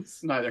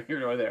that's neither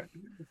here nor there.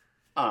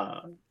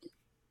 But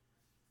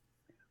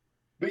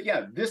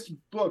yeah, this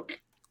book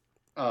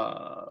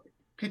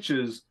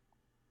pitches,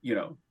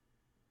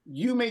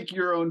 you make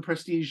your own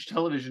prestige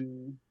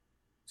television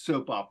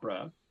soap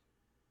opera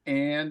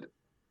and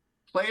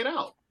play it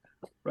out,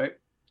 right?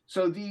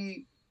 So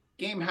the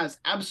game has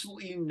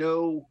absolutely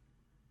no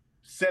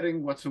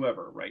setting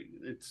whatsoever, right?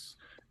 It's,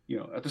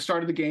 at the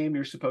start of the game,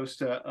 you're supposed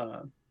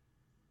to,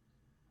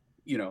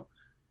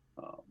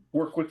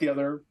 work with the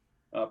other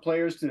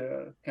players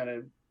to kind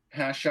of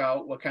hash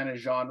out what kind of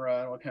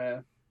genre and what kind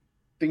of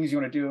things you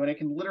want to do. And it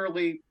can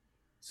literally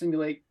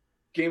simulate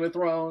Game of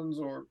Thrones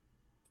or,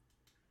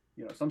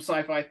 some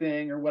sci-fi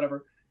thing or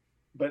whatever.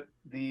 But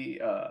the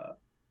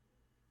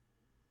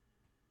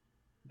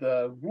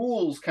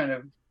rules kind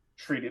of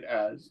treat it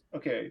as,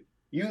 okay,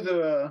 you,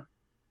 the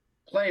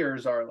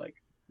players, are like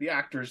the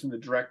actors and the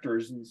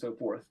directors and so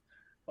forth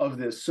of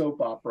this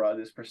soap opera,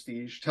 this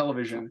prestige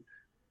television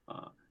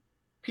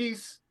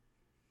piece,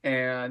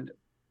 and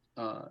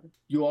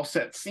you all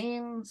set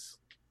scenes,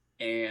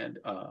 and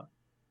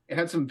it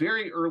had some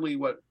very early,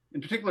 what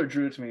in particular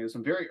drew it to me is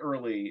some very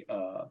early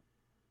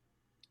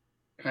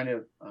kind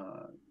of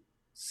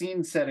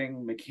scene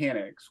setting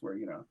mechanics where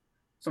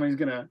somebody's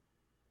gonna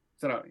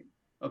set out,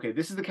 okay,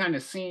 this is the kind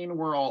of scene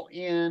we're all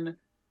in,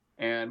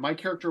 and my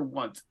character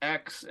wants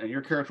X and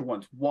your character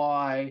wants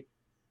Y,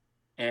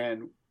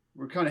 and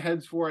we're kind of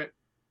heads for it.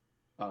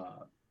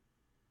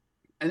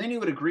 And then you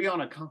would agree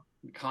on a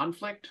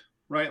conflict,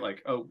 right?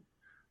 Like, oh,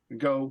 we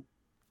go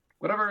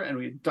whatever, and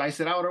we dice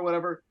it out or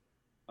whatever.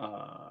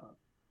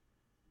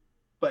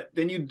 But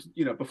then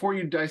before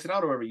you dice it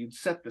out or whatever, you'd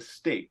set the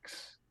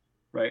stakes,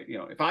 right?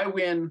 If I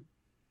win,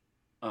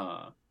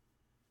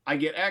 I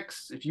get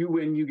X. If you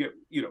win, you get,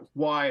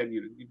 Y, and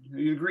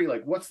you agree,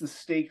 like, what's the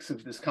stakes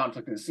of this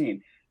conflict in the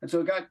scene? And so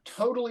it got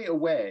totally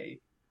away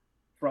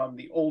from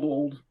the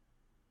old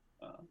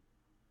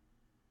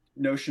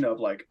notion of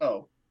like,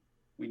 oh,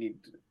 we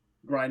need to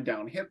grind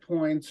down hit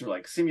points or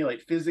like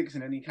simulate physics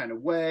in any kind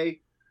of way.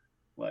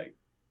 Like,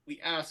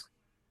 we ask,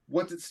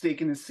 what's at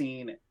stake in the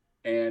scene,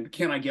 and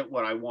can I get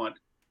what I want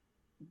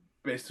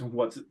based on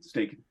what's at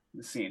stake in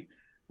the scene?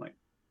 Like,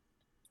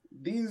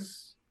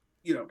 these,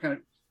 kind of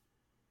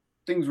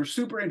things were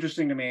super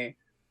interesting to me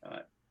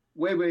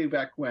way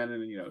back when,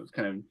 and it was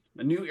kind of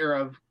a new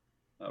era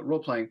of role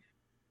playing.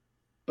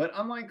 But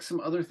unlike some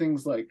other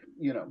things like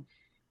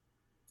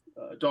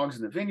Dogs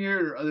in the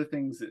Vineyard or other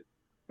things that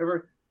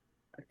ever,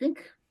 I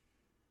think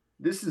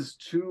this is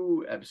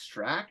too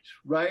abstract,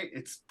 right?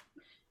 It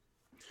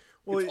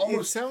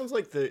sounds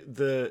like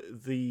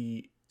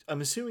the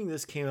I'm assuming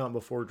this came out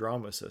before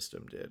Drama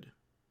System did.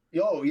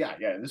 Oh yeah.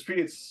 This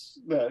predates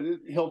the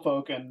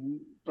Hillfolk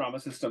and Drama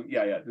System.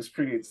 Yeah. This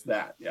predates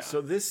that. Yeah.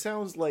 So this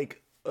sounds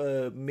like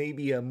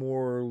maybe a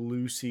more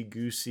loosey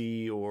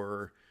goosey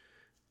or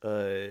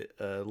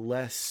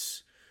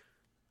less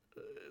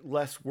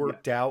less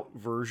worked out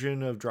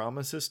version of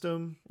Drama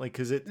System, like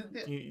because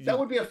that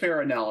would be a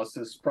fair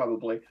analysis,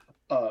 probably.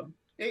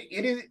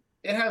 It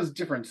has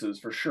differences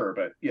for sure,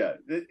 but yeah,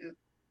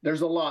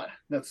 there's a lot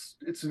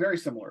it's very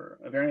similar,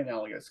 a very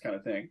analogous kind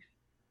of thing,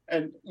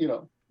 and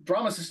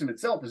Drama System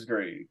itself is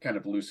very kind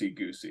of loosey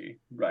goosey,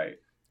 right?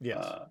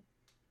 Yes.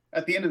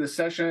 At the end of the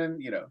session,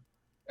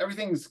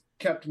 everything's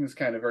kept in this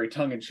kind of very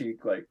tongue in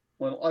cheek, like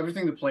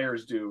everything the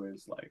players do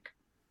is like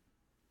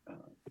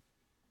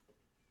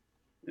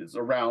is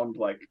around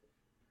like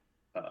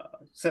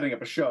setting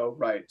up a show,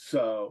 right?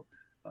 So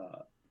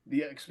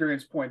the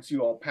experience points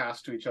you all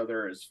pass to each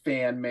other is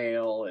fan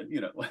mail, and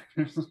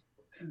this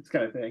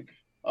kind of thing.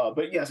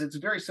 But yes, it's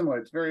very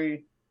similar.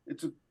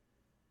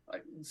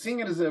 Seeing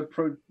it as a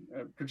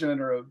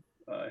progenitor of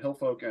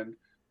Hillfolk and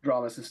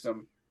Drama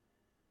System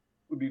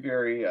would be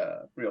very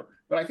real.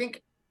 But I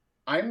think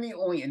I'm the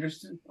only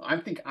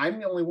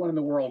one in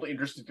the world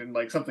interested in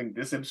like something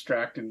this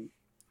abstract and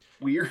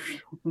weird,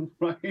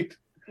 right?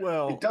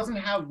 Well, it doesn't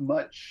have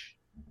much.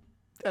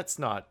 That's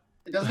not.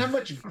 It doesn't have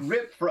much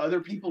grip for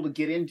other people to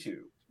get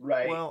into,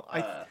 right? Well,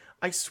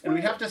 I swear. And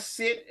we'd have to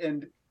sit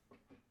and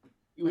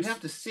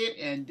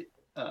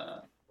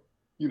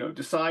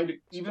decide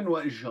even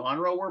what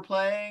genre we're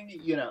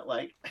playing.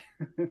 Like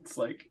it's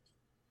like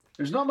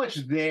there's not much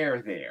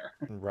there.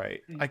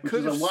 Right. Which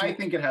is why I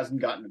think it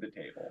hasn't gotten to the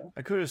table.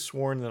 I could have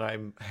sworn that I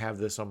have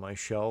this on my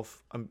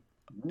shelf.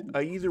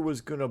 I either was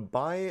gonna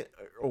buy it,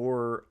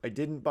 or I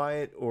didn't buy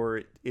it, or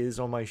it is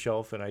on my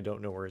shelf and I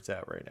don't know where it's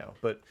at right now.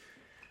 But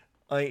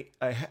I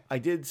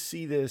did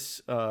see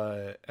this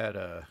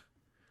at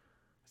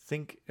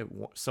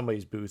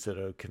somebody's booth at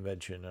a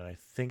convention, and I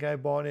think I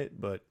bought it,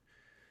 but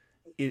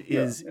it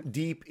is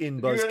deep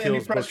in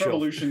Buzzkill's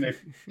bookshelf.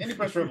 Any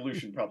Press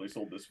Revolution probably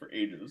sold this for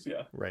ages.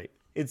 Yeah, right.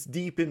 It's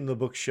deep in the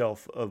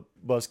bookshelf of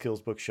Buzzkill's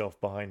bookshelf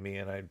behind me,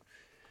 and I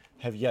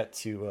have yet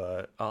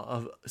to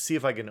I'll see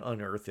if I can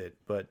unearth it.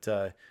 But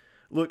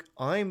look,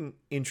 I'm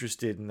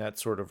interested in that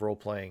sort of role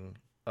playing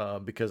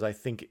because I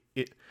think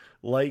it,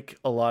 like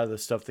a lot of the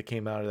stuff that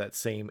came out of that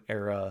same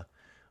era,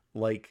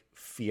 like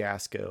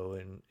Fiasco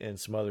and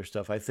some other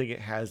stuff, I think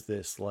it has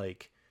this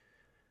like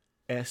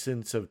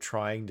essence of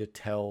trying to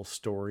tell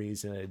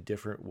stories in a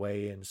different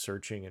way and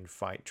searching and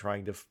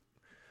trying to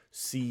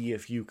see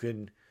if you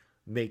can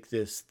make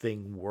this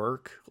thing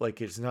work.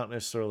 Like it's not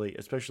necessarily,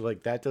 especially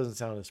like that doesn't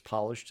sound as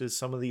polished as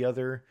some of the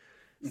other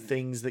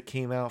things that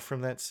came out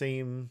from that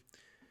same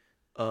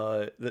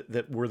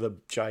that were the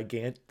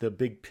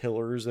big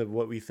pillars of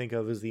what we think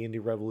of as the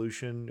indie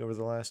revolution over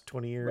the last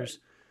 20 years.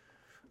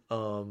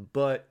 Right.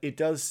 But it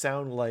does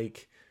sound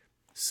like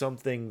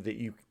something that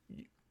you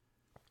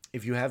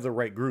if you have the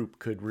right group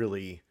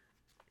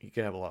you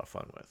can have a lot of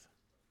fun with.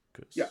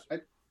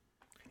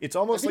 It's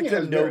almost like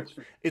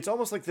it's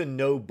almost like the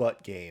no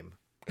but game.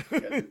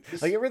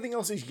 Like everything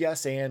else is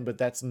yes and, but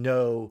that's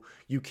no,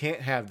 you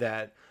can't have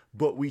that,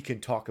 but we can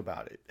talk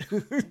about it.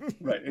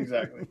 Right,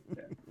 exactly.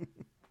 Yeah.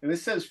 And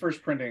this says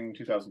first printing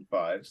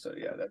 2005, so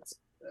yeah, that's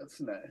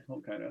that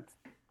whole kind of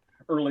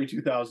early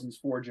 2000s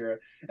Forge era.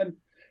 And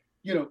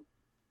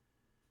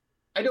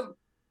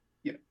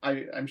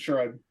I'm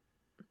sure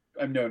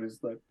I'm known as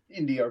the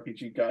indie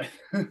RPG guy,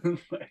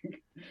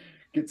 like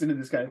gets into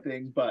this kind of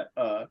thing, but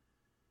the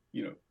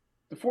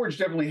Forge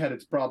definitely had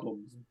its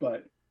problems,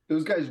 but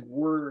those guys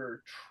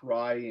were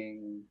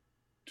trying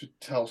to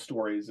tell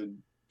stories and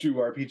do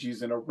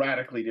RPGs in a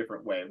radically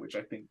different way, which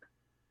I think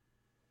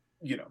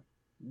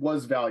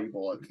was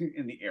valuable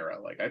in the era.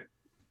 Like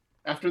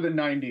after the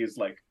 90s,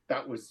 like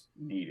that was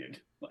needed.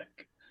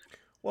 Like,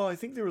 well, I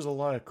think there was a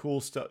lot of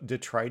cool stuff,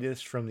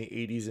 detritus from the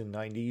 80s and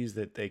 90s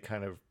that they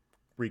kind of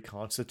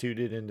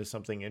reconstituted into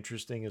something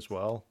interesting as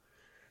well.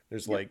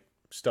 There's like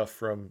stuff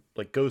from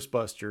like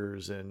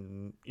Ghostbusters,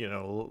 and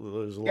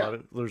there's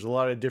a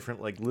lot of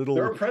different like little.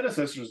 There were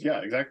predecessors, yeah,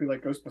 exactly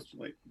like Ghostbusters.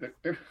 Like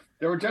there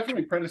were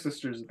definitely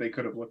predecessors that they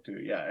could have looked to,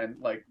 yeah, and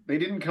like they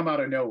didn't come out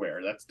of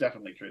nowhere. That's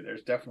definitely true.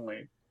 There's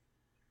definitely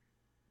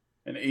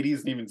an 80s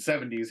and even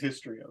 70s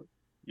history of,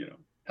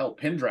 hell,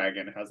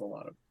 Pendragon has a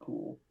lot of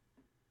cool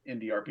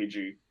indie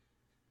RPG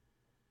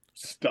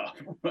stuff,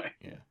 right?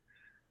 Yeah.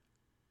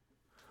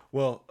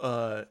 Well,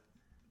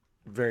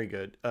 very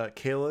good.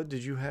 Kayla,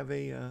 did you have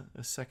a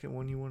second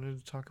one you wanted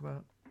to talk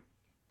about?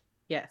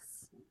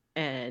 Yes,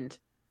 and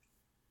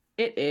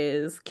it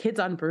is Kids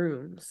on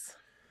Brooms.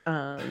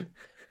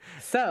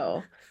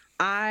 So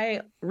I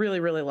really,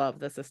 really love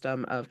the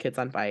system of Kids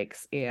on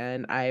Bikes,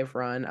 and I've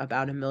run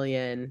about 1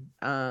 million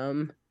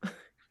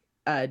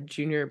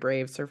Junior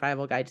Brave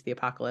Survival Guide to the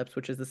Apocalypse,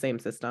 which is the same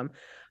system.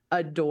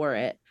 Adore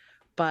it.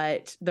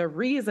 But the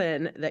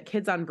reason that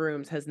Kids on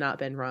Brooms has not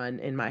been run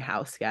in my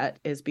house yet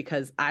is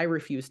because I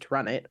refuse to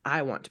run it.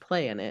 I want to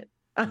play in it.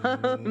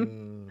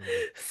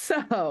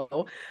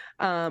 So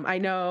I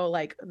know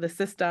like the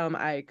system,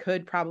 I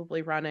could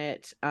probably run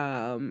it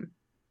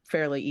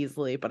fairly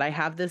easily, but I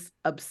have this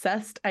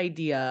obsessed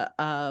idea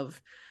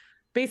of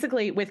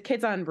basically with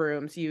Kids on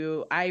Brooms,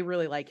 I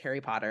really like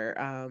Harry Potter.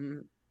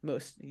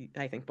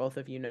 I think both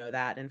of you know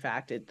that. In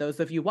fact, those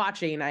of you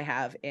watching, I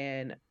have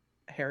an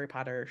Harry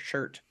Potter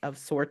shirt of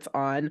sorts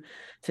on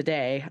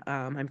today.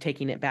 I'm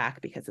taking it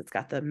back because it's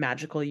got the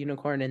magical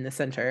unicorn in the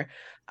center.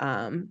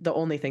 The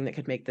only thing that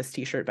could make this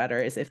t-shirt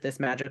better is if this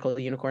magical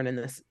unicorn in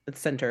the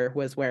center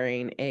was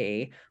wearing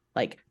a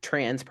like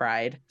trans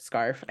pride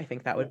scarf. I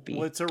think that would be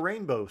it's a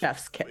rainbow.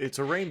 It's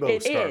a rainbow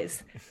It scarf.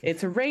 is.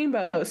 It's a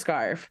rainbow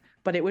scarf,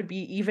 but it would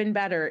be even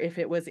better if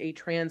it was a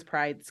trans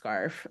pride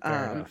scarf.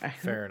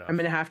 Fair enough. I'm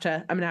gonna have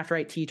to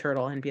write T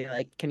Turtle and be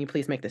like, can you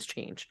please make this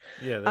change?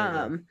 Yeah,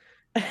 there you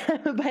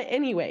go. But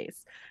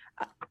anyways,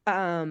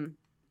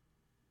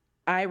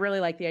 I really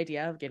like the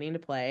idea of getting to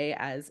play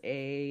as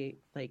a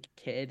like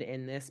kid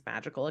in this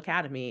magical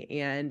academy.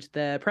 And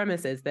the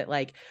premise is that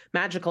like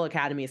magical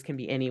academies can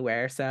be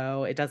anywhere.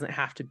 So it doesn't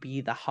have to be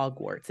the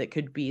Hogwarts. It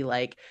could be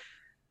like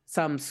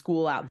some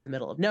school out in the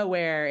middle of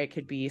nowhere. It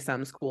could be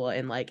some school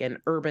in like an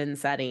urban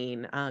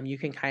setting.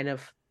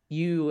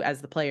 You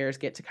as the players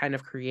get to kind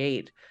of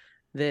create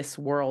this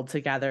world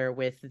together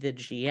with the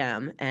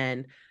GM.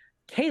 And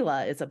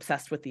Kayla is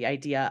obsessed with the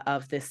idea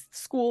of this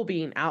school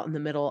being out in the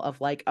middle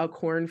of like a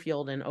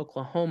cornfield in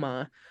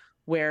Oklahoma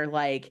where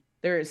like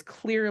there is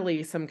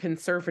clearly some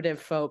conservative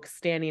folks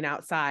standing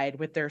outside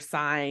with their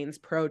signs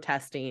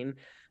protesting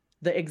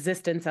the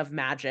existence of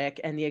magic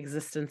and the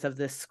existence of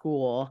this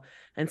school.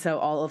 And so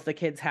all of the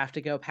kids have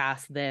to go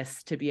past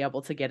this to be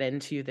able to get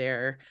into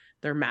their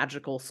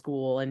magical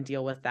school and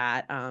deal with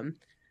that.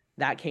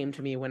 That came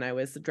to me when I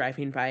was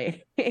driving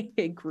by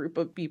a group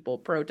of people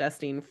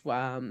protesting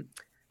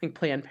I think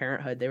Planned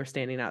Parenthood. They were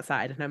standing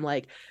outside and I'm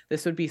like,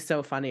 this would be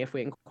so funny if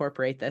we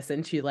incorporate this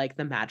into like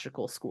the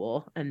magical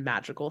school and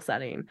magical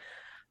setting.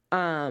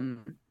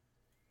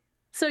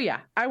 So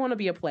yeah, I want to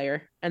be a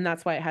player and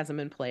that's why it hasn't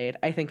been played.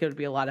 I think it would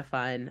be a lot of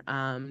fun.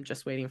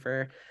 Just waiting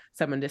for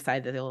someone to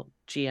decide that they'll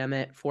GM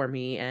it for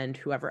me and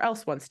whoever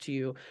else wants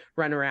to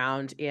run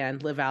around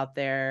and live out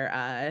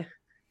their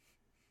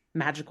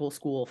magical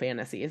school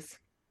fantasies.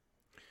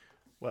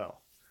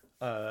 Well,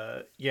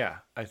 yeah,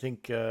 I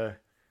think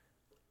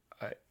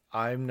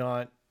I'm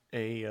not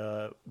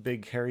a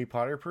big Harry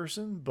Potter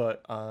person,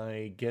 but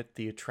I get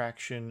the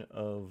attraction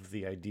of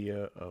the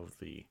idea of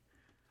the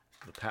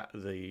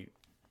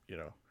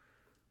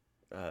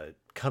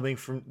coming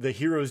from the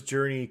hero's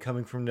journey,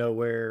 coming from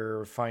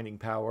nowhere, finding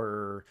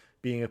power,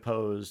 being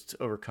opposed,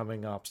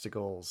 overcoming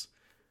obstacles.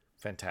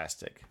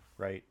 Fantastic,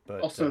 right? But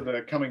also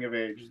the coming of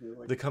age,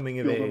 the coming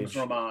of age,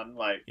 Roman,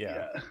 like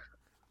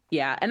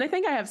Yeah, and I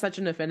think I have such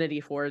an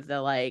affinity for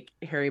the like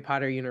Harry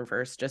Potter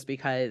universe just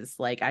because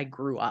like I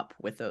grew up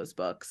with those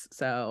books.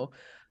 So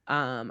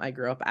I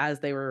grew up as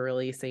they were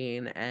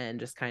releasing and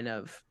just kind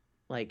of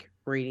like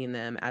reading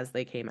them as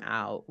they came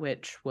out,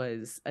 which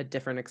was a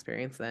different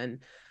experience than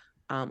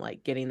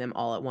like getting them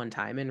all at one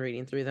time and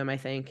reading through them, I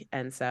think.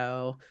 And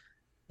so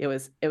it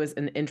was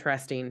an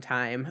interesting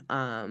time.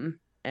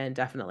 And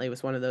definitely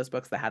was one of those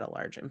books that had a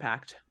large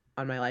impact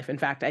on my life. In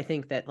fact, I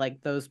think that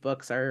like those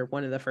books are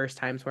one of the first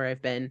times where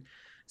I've been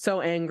so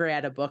angry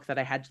at a book that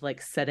I had to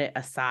like set it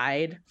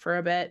aside for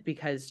a bit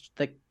because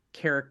the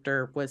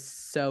character was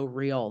so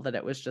real that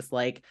it was just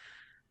like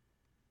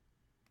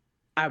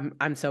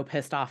I'm so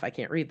pissed off I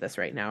can't read this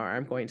right now or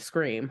I'm going to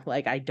scream.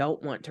 Like I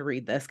don't want to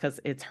read this cuz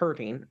it's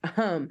hurting.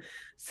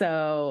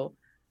 So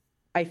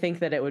I think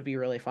that it would be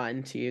really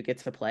fun to get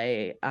to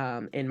play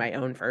in my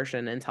own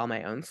version and tell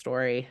my own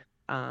story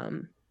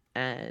and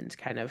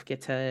kind of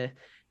get to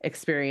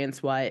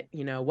experience what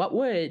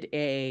would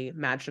a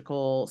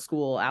magical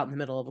school out in the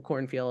middle of a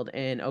cornfield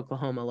in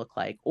Oklahoma look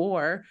like,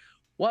 or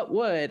what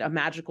would a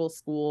magical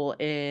school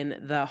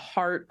in the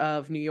heart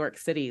of New York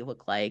City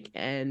look like,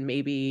 and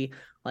maybe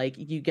like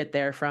you get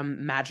there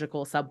from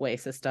magical subway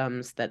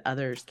systems that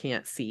others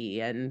can't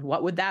see, and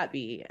what would that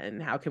be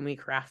and how can we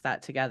craft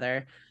that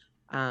together.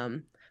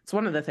 It's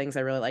one of the things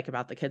I really like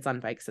about the Kids on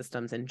Bike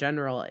systems in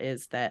general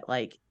is that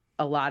like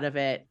a lot of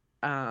it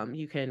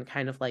you can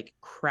kind of like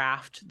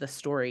craft the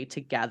story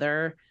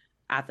together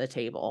at the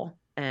table.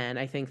 And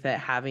I think that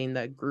having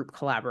the group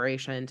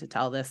collaboration to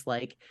tell this,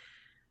 like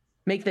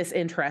make this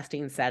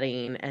interesting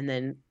setting and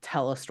then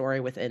tell a story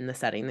within the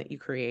setting that you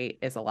create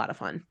is a lot of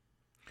fun.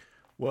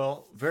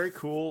 Well, very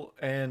cool.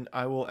 And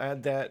I will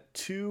add that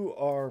to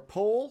our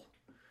poll.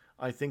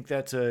 I think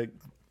that's a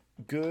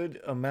good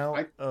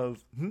amount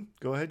of...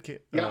 Go ahead,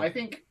 Kate. Yeah, I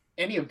think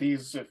any of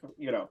these, if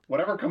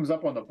whatever comes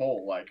up on the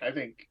poll, like I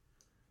think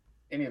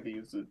any of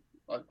these,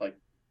 like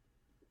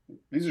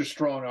these are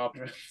strong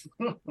options.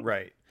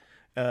 Right.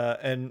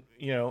 And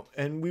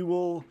we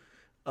will,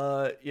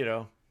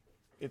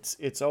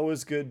 it's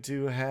always good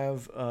to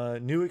have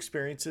new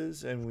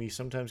experiences, and we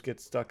sometimes get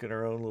stuck in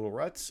our own little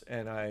ruts.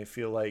 And I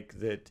feel like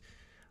that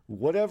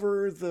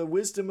whatever the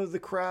wisdom of the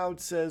crowd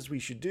says we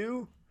should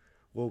do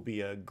will be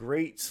a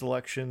great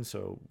selection.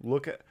 So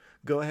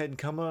go ahead and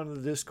come on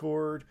the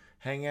Discord,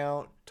 hang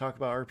out, talk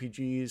about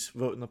RPGs,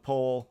 vote in the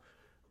poll.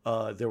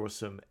 There was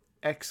some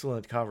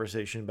excellent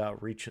conversation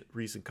about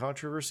recent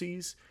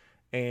controversies,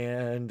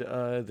 and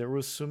there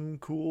was some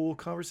cool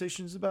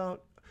conversations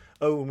about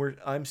Oh, and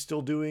I'm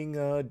still doing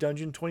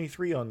Dungeon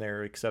 23 on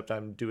there, except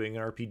I'm doing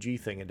an RPG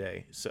thing a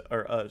day,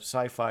 or a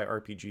sci-fi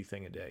RPG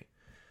thing a day.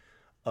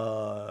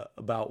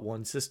 About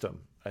one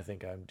system. I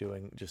think I'm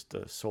doing just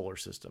a solar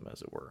system,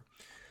 as it were.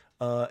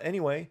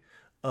 Anyway,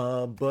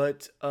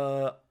 but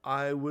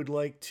I would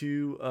like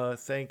to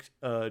thank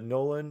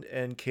Nolan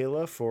and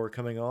Kayla for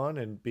coming on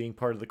and being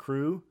part of the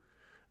crew.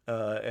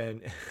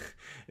 And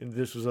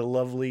this was a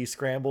lovely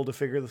scramble to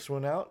figure this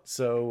one out.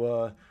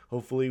 So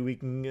hopefully we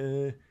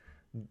can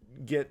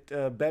get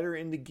better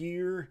into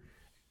gear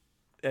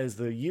as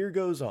the year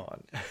goes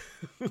on.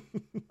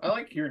 I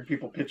like hearing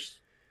people pitch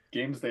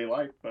games they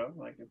like, though.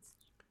 Like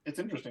it's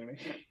interesting to me.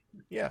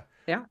 Yeah.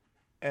 Yeah.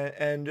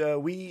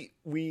 And we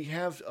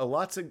have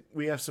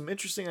we have some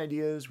interesting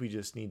ideas. We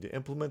just need to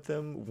implement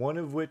them. One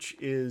of which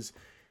is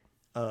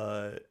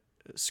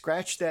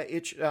scratch that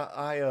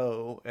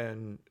itch.io,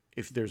 and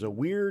if there's a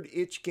weird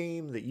itch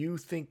game that you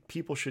think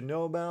people should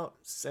know about,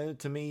 send it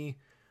to me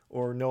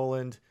or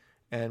Nolan,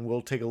 and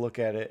we'll take a look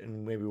at it,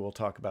 and maybe we'll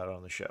talk about it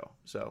on the show.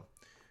 So,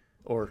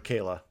 or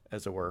Kayla,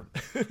 as it were.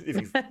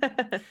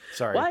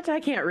 Sorry. What? I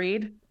can't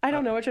read. I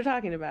don't know what you're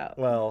talking about.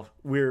 Well,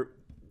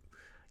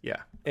 yeah.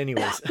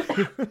 Anyways.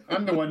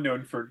 I'm the one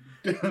known for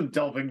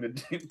delving the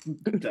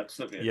depths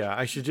of it. Yeah,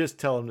 I should just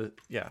tell him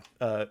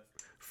to,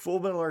 Full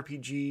Metal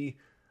RPG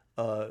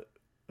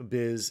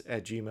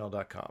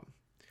biz@gmail.com.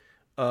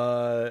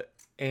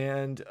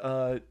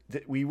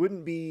 We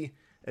wouldn't be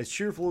as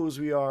cheerful as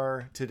we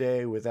are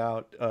today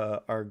without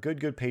our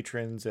good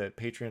patrons at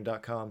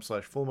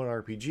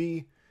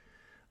patreon.com/fullmetalrpg.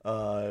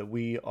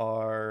 We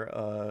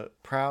are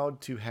proud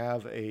to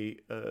have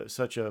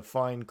such a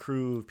fine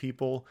crew of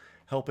people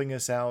helping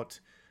us out,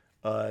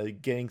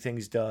 getting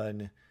things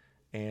done,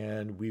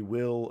 and we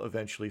will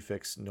eventually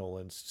fix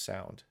Nolan's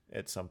sound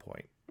at some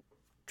point.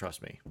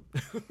 Trust me.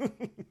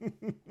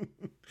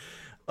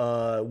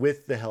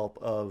 With the help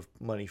of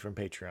money from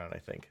Patreon, I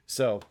think.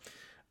 So,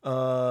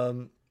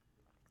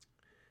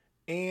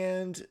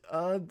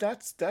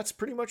 that's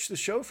pretty much the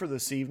show for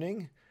this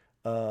evening.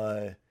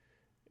 Thank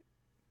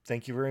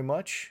you very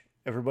much.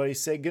 Everybody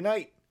say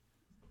goodnight.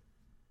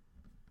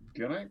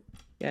 Good night.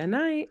 Good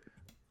night.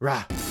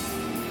 Rah.